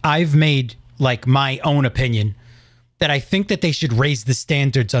 and I've made like my own opinion that I think that they should raise the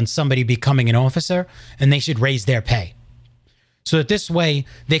standards on somebody becoming an officer, and they should raise their pay. So that this way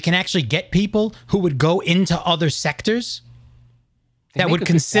they can actually get people who would go into other sectors that would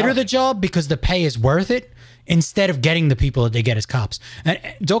consider the job because the pay is worth it, instead of getting the people that they get as cops. And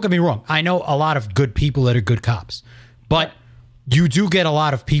don't get me wrong, I know a lot of good people that are good cops, but you do get a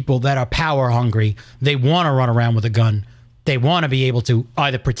lot of people that are power hungry. They want to run around with a gun. They want to be able to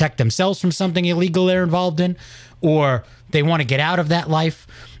either protect themselves from something illegal they're involved in, or they want to get out of that life.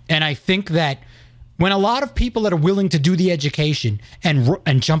 And I think that when a lot of people that are willing to do the education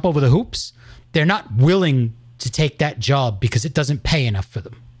and jump over the hoops, they're not willing to take that job because it doesn't pay enough for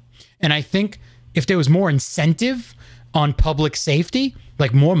them. And I think if there was more incentive on public safety,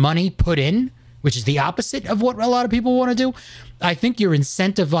 like more money put in, which is the opposite of what a lot of people want to do, I think you're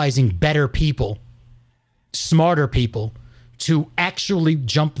incentivizing better people, smarter people, to actually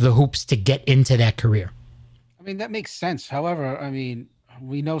jump the hoops to get into that career. I mean, that makes sense. However, I mean,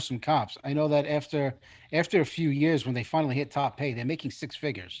 we know some cops. I know that after a few years, when they finally hit top pay, they're making six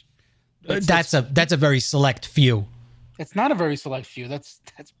figures. That's a very select few. It's not a very select few. That's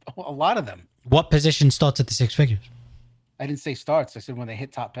a lot of them. What position starts at the six figures? I didn't say starts. I said when they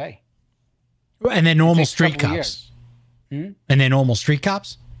hit top pay. And they're normal street cops. And they're normal street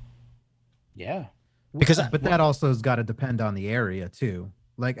cops? Yeah. But that also has got to depend on the area too.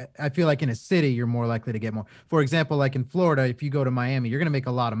 Like, I feel like in a city, you're more likely to get more. For example, like in Florida, if you go to Miami, you're going to make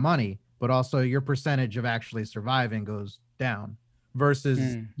a lot of money, but also your percentage of actually surviving goes down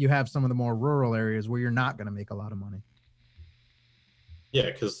versus you have some of the more rural areas where you're not going to make a lot of money.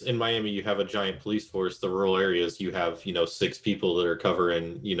 Yeah, because in Miami, you have a giant police force. The rural areas, you have, 6 people that are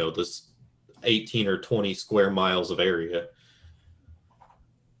covering, this 18 or 20 square miles of area.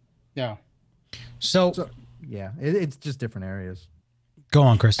 Yeah. So yeah, it's just different areas. Go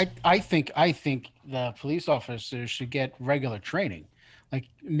on, Chris. I think the police officers should get regular training, like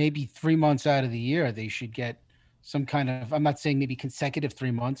maybe 3 months out of the year. They should get some kind of, I'm not saying maybe consecutive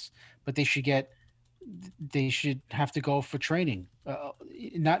 3 months, but they should have to go for training.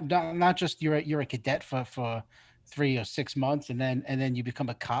 Not just you're a cadet for 3 or 6 months and then you become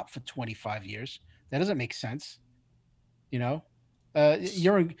a cop for 25 years. That doesn't make sense. You're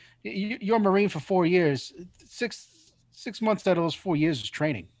a Marine for 4 years. 6 months out of those 4 years is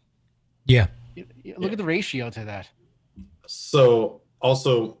training. Yeah. Look at the ratio to that. So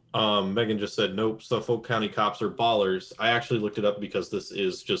also, Megan just said, nope, Suffolk County cops are ballers. I actually looked it up because this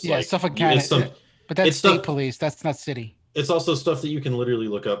is just Suffolk County. But that's state police. That's not city. It's also stuff that you can literally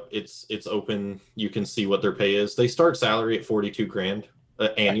look up. It's open. You can see what their pay is. They start salary at 42 grand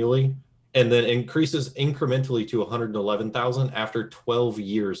annually, and then increases incrementally to 111,000 after 12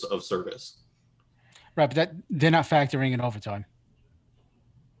 years of service. Right, but that they're not factoring in overtime.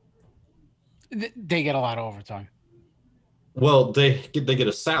 They get a lot of overtime. Well, they get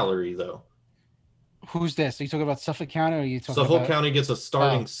a salary though. Who's this? Are you talking about Suffolk County, or are you talking Suffolk about County gets a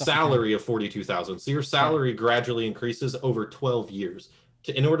starting Suffolk salary of 42,000. So your salary gradually increases over 12 years.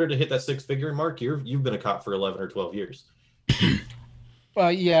 In order to hit that six-figure mark, you've been a cop for 11 or 12 years.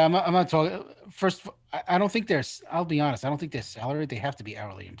 Yeah, I'm not talking. First, I don't think they're. I'll be honest. I don't think they're salaried. They have to be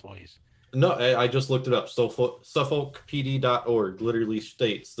hourly employees. No, I just looked it up. So SuffolkPD.org literally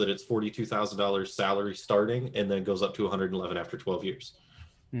states that it's $42,000 salary starting, and then goes up to 111 after 12 years.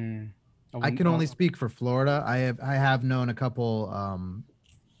 I can only speak for Florida. I have known a couple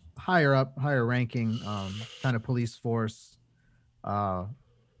higher ranking kind of police force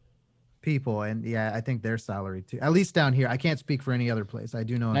people, and yeah, I think they're salaried too. At least down here. I can't speak for any other place. I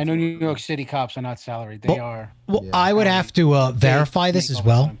do know. I know New York City cops are not salaried. They are. Well, yeah. I would have to verify this as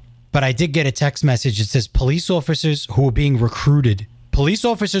well. But I did get a text message. It says police officers who were being recruited. Police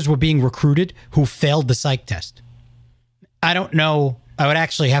officers were being recruited who failed the psych test. I don't know. I would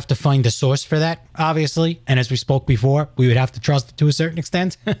actually have to find the source for that, obviously. And as we spoke before, we would have to trust it to a certain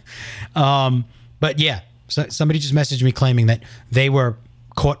extent. But yeah, so somebody just messaged me claiming that they were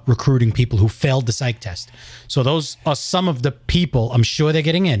caught recruiting people who failed the psych test. So those are some of the people I'm sure they're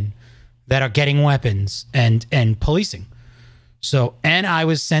getting in that are getting weapons and policing. So, and I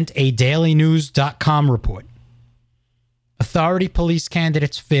was sent a dailynews.com report. Authority police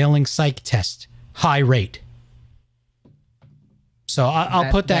candidates failing psych test, high rate. So I'll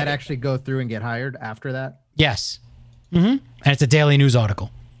put that. That actually go through and get hired after that? Yes. Mm-hmm. And it's a Daily News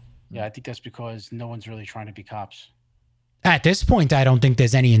article. Yeah, I think that's because no one's really trying to be cops. At this point, I don't think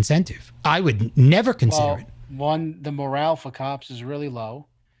there's any incentive. I would never consider it. One, the morale for cops is really low.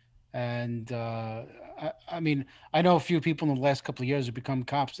 And I mean, I know a few people in the last couple of years who become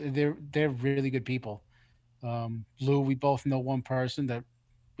cops. They're really good people. Lou, we both know one person that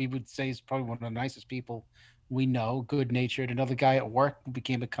we would say is probably one of the nicest people we know, good-natured. Another guy at work who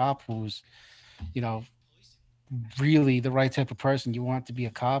became a cop who's, really the right type of person. You want to be a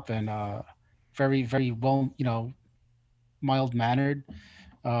cop, and very, very well, mild-mannered.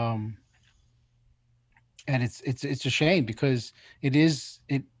 And it's a shame because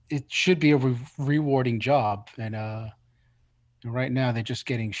it should be a rewarding job, and right now they're just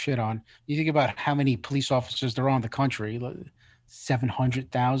getting shit on. You think about how many police officers there are in the country,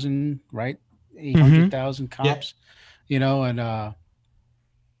 700,000, right? 800,000 cops, and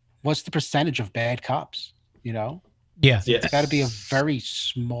what's the percentage of bad cops, Yeah. It's got to be a very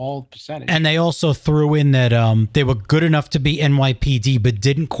small percentage. And they also threw in that they were good enough to be NYPD, but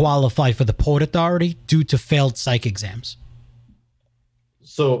didn't qualify for the Port Authority due to failed psych exams.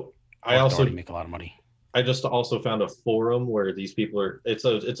 So I also make a lot of money. I just also found a forum where these people are. It's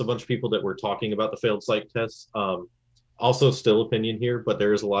a bunch of people that were talking about the failed psych tests. Also, still opinion here, but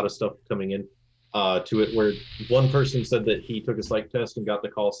there is a lot of stuff coming in to it where one person said that he took a psych test and got the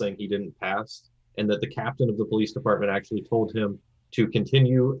call saying he didn't pass, and that the captain of the police department actually told him to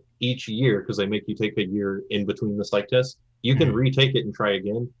continue each year because they make you take a year in between the psych tests. You can retake it and try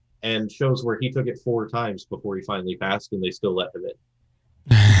again, and shows where he took it 4 times before he finally passed, and they still let him in.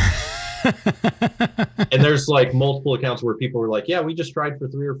 And there's like multiple accounts where people were like, yeah, we just tried for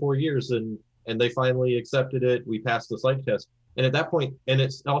 3 or 4 years and they finally accepted it. We passed the psych test. And at that point, and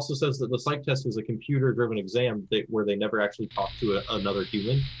it also says that the psych test was a computer driven exam where they never actually talked to another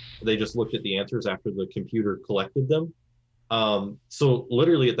human. They just looked at the answers after the computer collected them. So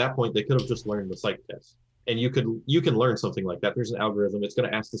literally at that point, they could have just learned the psych test. And you can learn something like that. There's an algorithm. It's going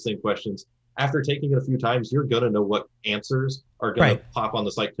to ask the same questions. After taking it a few times, you're going to know what answers are going to pop on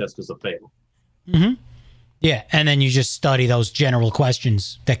the psych test as a fail. Mm-hmm. Yeah, and then you just study those general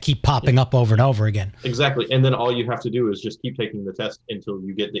questions that keep popping up over and over again. Exactly. And then all you have to do is just keep taking the test until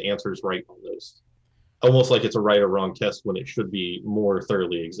you get the answers right on those. Almost like it's a right or wrong test when it should be more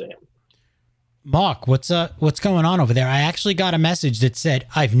thoroughly examined. Mark, what's going on over there? I actually got a message that said,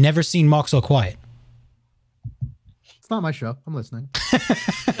 I've never seen Mark so quiet. It's not my show. I'm listening.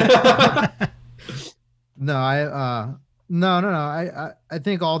 No, I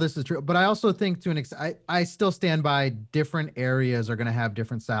think all this is true, but I also think to an extent, I still stand by different areas are going to have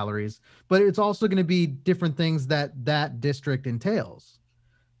different salaries, but it's also going to be different things that district entails.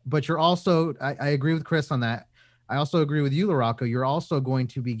 But you're also, I agree with Chris on that. I also agree with you, LaRocco. You're also going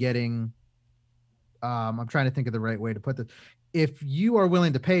to be getting I'm trying to think of the right way to put this. If you are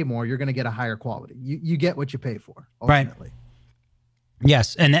willing to pay more, you're going to get a higher quality. You get what you pay for, ultimately. Right.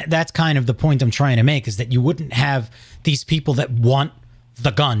 Yes, and that's kind of the point I'm trying to make, is that you wouldn't have these people that want the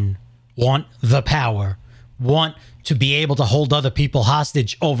gun, want the power, want to be able to hold other people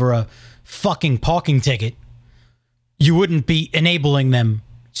hostage over a fucking parking ticket. You wouldn't be enabling them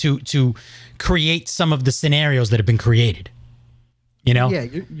to create some of the scenarios that have been created. You know? Yeah,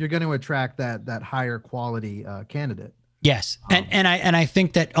 you're going to attract that higher quality candidate. Yes, and I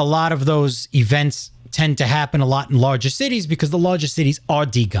think that a lot of those events tend to happen a lot in larger cities because the larger cities are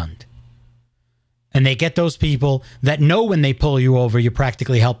degunned. And they get those people that know when they pull you over, you're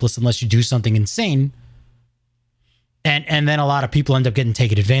practically helpless unless you do something insane. And then a lot of people end up getting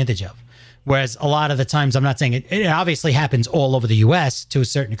taken advantage of. Whereas a lot of the times, I'm not saying it obviously happens all over the US to a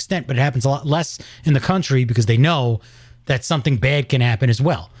certain extent, but it happens a lot less in the country because they know that something bad can happen as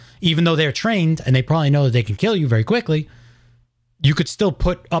well. Even though they're trained and they probably know that they can kill you very quickly, you could still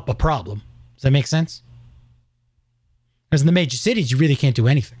put up a problem. Does that make sense? Because in the major cities, you really can't do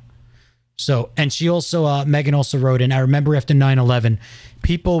anything. So, and she also, Megan also wrote in, I remember after 9/11,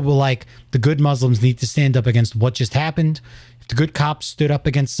 people were like, the good Muslims need to stand up against what just happened. If the good cops stood up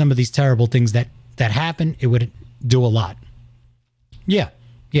against some of these terrible things that happened, it would do a lot. Yeah.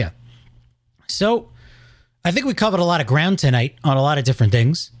 So, I think we covered a lot of ground tonight on a lot of different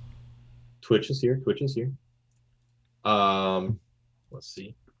things. Twitch is here. Let's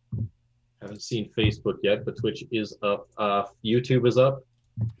see. Haven't seen Facebook yet, but Twitch is up. YouTube is up.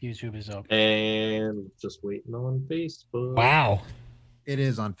 And just waiting on Facebook. Wow. It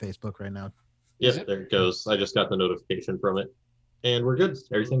is on Facebook right now. Yep, there it goes. I just got the notification from it. And we're good.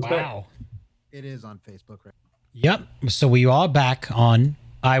 Everything's back. It is on Facebook right now. Yep. So we are back on.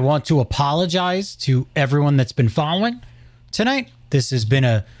 I want to apologize to everyone that's been following tonight. This has been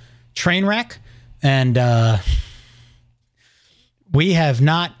a train wreck. And I have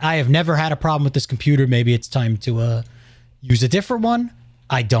never had a problem with this computer. Maybe it's time to use a different one.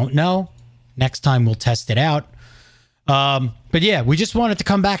 I don't know. Next time we'll test it out. But yeah, we just wanted to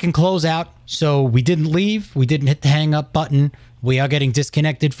come back and close out. So we didn't leave. We didn't hit the hang up button. We are getting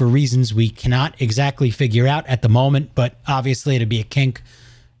disconnected for reasons we cannot exactly figure out at the moment, but obviously it'll be a kink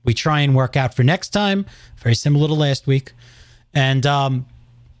we try and work out for next time. Very similar to last week. And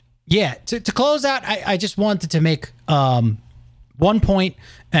yeah, to close out, I just wanted to make one point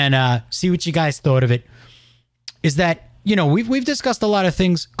and see what you guys thought of it. Is that, you know, we've discussed a lot of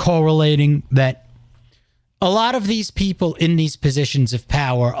things correlating that a lot of these people in these positions of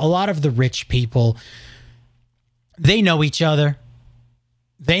power, a lot of the rich people, they know each other.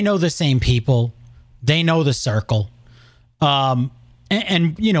 They know the same people. They know the circle.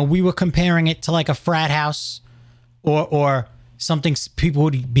 And you know, we were comparing it to like a frat house or something people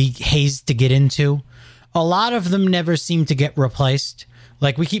would be hazed to get into. A lot of them never seem to get replaced.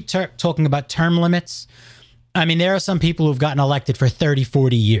 Like we keep talking about term limits. I mean, there are some people who've gotten elected for 30,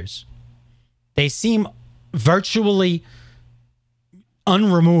 40 years. They seem virtually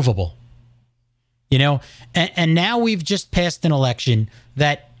unremovable, you know? And now we've just passed an election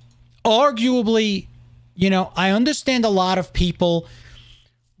that arguably, you know, I understand a lot of people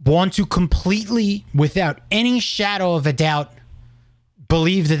want to completely, without any shadow of a doubt,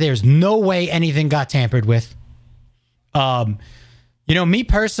 believe that there's no way anything got tampered with. You know, me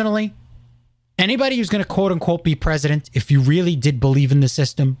personally, anybody who's going to quote unquote be president, if you really did believe in the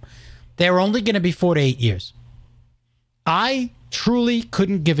system, they're only going to be 4 to 8 years. I truly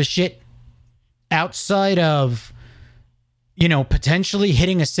couldn't give a shit outside of, you know, potentially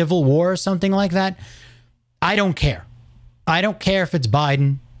hitting a civil war or something like that. I don't care. I don't care if it's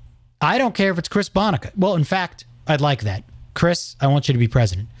Biden. I don't care if it's Chris Bonica. Well, in fact, I'd like that. Chris, I want you to be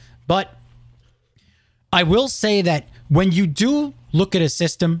president. But I will say that when you do look at a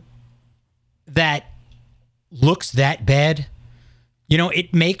system that looks that bad, you know,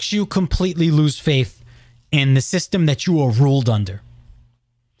 it makes you completely lose faith in the system that you are ruled under.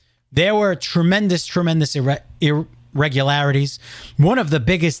 There were tremendous irregularities. One of the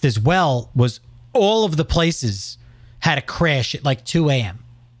biggest as well was all of the places had a crash at like 2 a.m.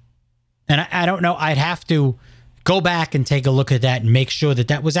 And I don't know, I'd have to go back and take a look at that and make sure that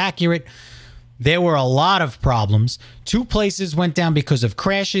that was accurate. There were a lot of problems. 2 places went down because of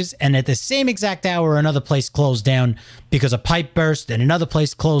crashes, and at the same exact hour, another place closed down because a pipe burst, and another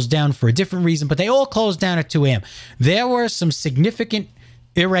place closed down for a different reason, but they all closed down at 2 a.m. There were some significant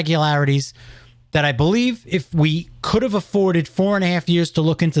irregularities that I believe if we could have afforded 4.5 years to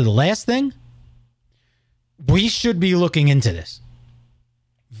look into the last thing, we should be looking into this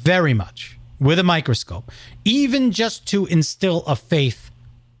very much with a microscope, even just to instill a faith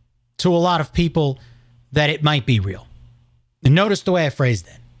to a lot of people that it might be real. And notice the way I phrased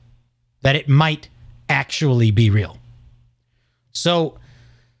that it might actually be real. So,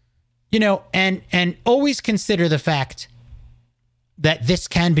 and always consider the fact that this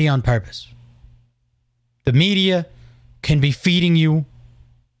can be on purpose. The media can be feeding you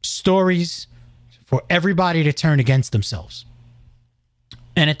stories for everybody to turn against themselves.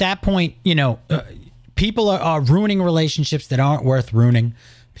 And at that point, people are ruining relationships that aren't worth ruining.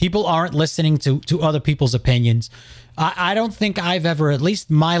 People aren't listening to other people's opinions. I don't think I've ever, at least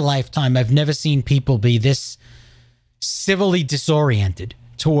my lifetime, I've never seen people be this civilly disoriented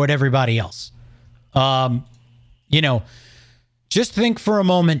toward everybody else. Just think for a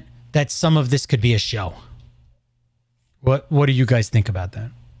moment that some of this could be a show. What do you guys think about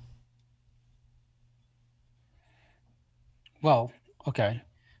that? Well, okay.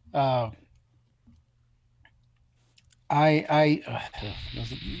 I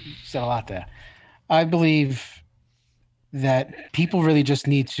said a lot there. I believe that people really just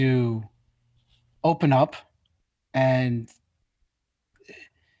need to open up and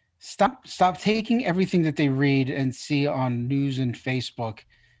stop taking everything that they read and see on news and Facebook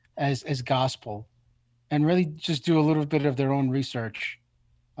as gospel, and really just do a little bit of their own research,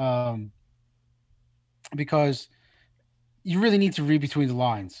 because you really need to read between the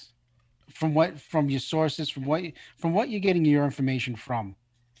lines from your sources, from what you're getting your information from.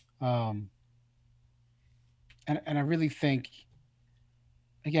 And I really think,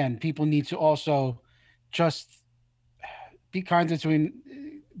 again, people need to also just be kinder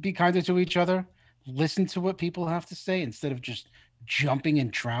to each other. Listen to what people have to say instead of just jumping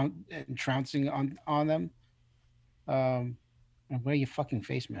and trouncing on them. And wear your fucking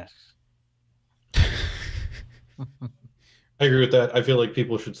face masks. I agree with that. I feel like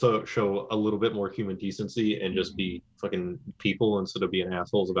people should show a little bit more human decency and just be fucking people instead of being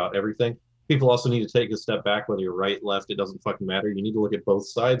assholes about everything. People also need to take a step back, whether you're right, left, it doesn't fucking matter. You need to look at both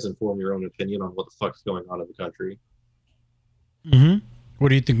sides and form your own opinion on what the fuck's going on in the country. Mm-hmm. What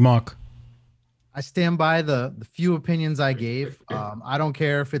do you think, Mark? I stand by the few opinions I gave. I don't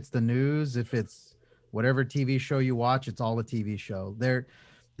care if it's the news, if it's whatever TV show you watch, it's all a TV show.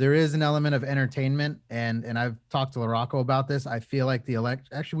 There is an element of entertainment, and I've talked to LaRocco about this. I feel like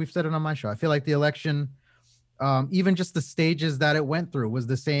actually, we've said it on my show. I feel like the election, even just the stages that it went through, was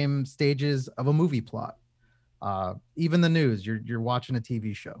the same stages of a movie plot. Even the news, you're watching a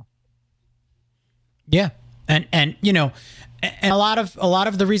TV show. Yeah. And a lot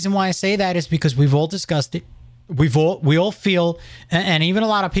of the reason why I say that is because we've all discussed it. We all feel, and even a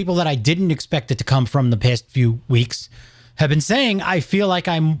lot of people that I didn't expect it to come from the past few weeks have been saying, I feel like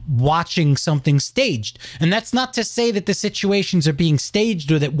I'm watching something staged. And that's not to say that the situations are being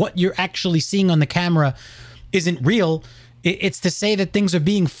staged or that what you're actually seeing on the camera isn't real. It's to say that things are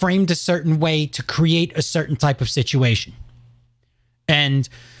being framed a certain way to create a certain type of situation. And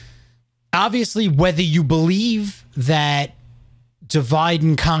obviously, whether you believe that divide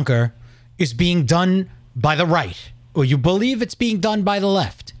and conquer is being done by the right or you believe it's being done by the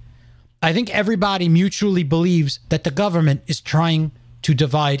left, I think everybody mutually believes that the government is trying to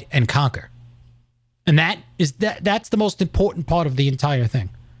divide and conquer. And that's the most important part of the entire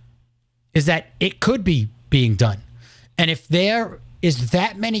thing, is that it could be being done. And if there is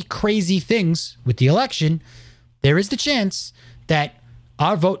that many crazy things with the election, there is the chance that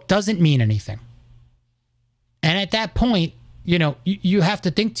our vote doesn't mean anything. And at that point, you have to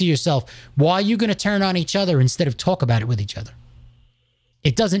think to yourself, why are you going to turn on each other instead of talk about it with each other?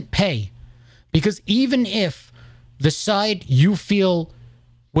 It doesn't pay, because even if the side you feel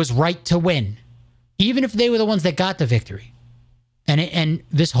was right to win, even if they were the ones that got the victory, and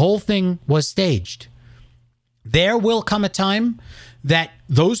this whole thing was staged, there will come a time that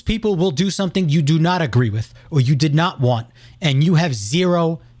those people will do something you do not agree with or you did not want, and you have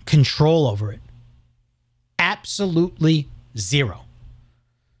zero control over it. Absolutely zero.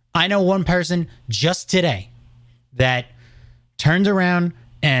 I know one person just today that turned around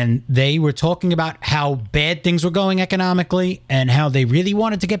and they were talking about how bad things were going economically and how they really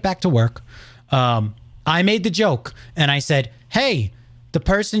wanted to get back to work. I made the joke and I said, hey, the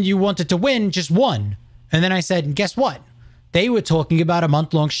person you wanted to win just won. And then I said, guess what? They were talking about a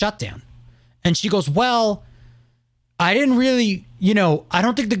month-long shutdown. And she goes, well, I didn't really, I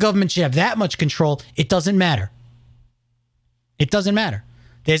don't think the government should have that much control. It doesn't matter. It doesn't matter.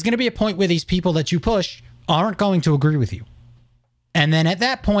 There's going to be a point where these people that you push aren't going to agree with you. And then at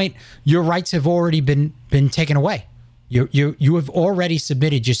that point, your rights have already been taken away. You have already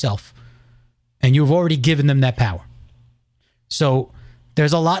submitted yourself, and you've already given them that power. So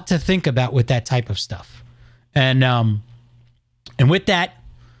there's a lot to think about with that type of stuff. And with that,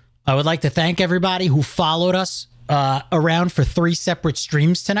 I would like to thank everybody who followed us around for 3 separate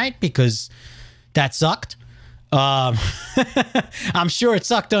streams tonight, because that sucked. I'm sure it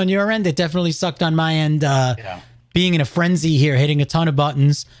sucked on your end. It definitely sucked on my end. Being in a frenzy here, hitting a ton of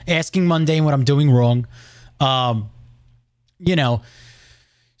buttons, asking Mundane what I'm doing wrong. You know,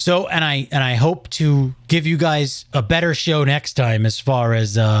 so and I hope to give you guys a better show next time as far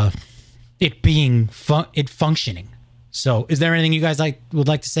as it being functioning. So, is there anything you guys would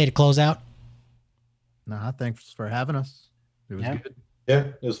like to say to close out? Nah, thanks for having us. It was good. Yeah,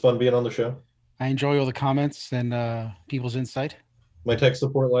 it was fun being on the show. I enjoy all the comments and people's insight. My tech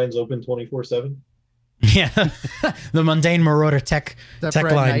support line's open 24/7. Yeah, the Mundane Marauder tech Except for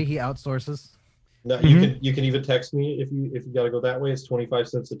at line. night, he outsources. No, you can even text me if you got to go that way. It's 25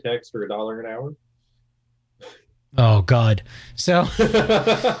 cents a text or $1 an hour. Oh God. So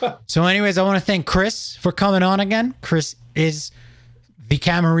anyways, I want to thank Chris for coming on again. Chris is the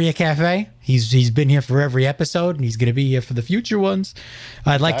Camarilla Cafe. He's been here for every episode, and he's going to be here for the future ones.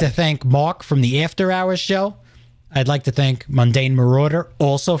 I'd like to thank Mark from the After Hours show. I'd like to thank Mundane Marauder,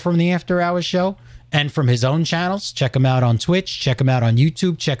 also from the After Hours show, and from his own channels. Check him out on Twitch. Check him out on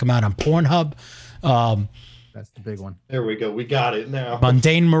YouTube. Check him out on Pornhub. That's the big one. There we go. We got it now.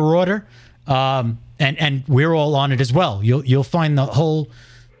 Mundane Marauder. And we're all on it as well. You'll find the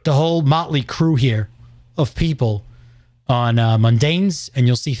whole motley crew here of people on Mundanes, and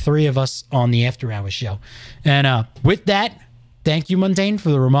you'll see 3 of us on the After Hours show. And with that, thank you, Mundane, for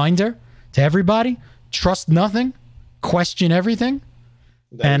the reminder to everybody. Trust nothing, question everything.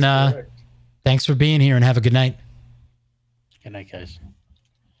 That is correct. Thanks for being here, and have a good night. Good night, guys.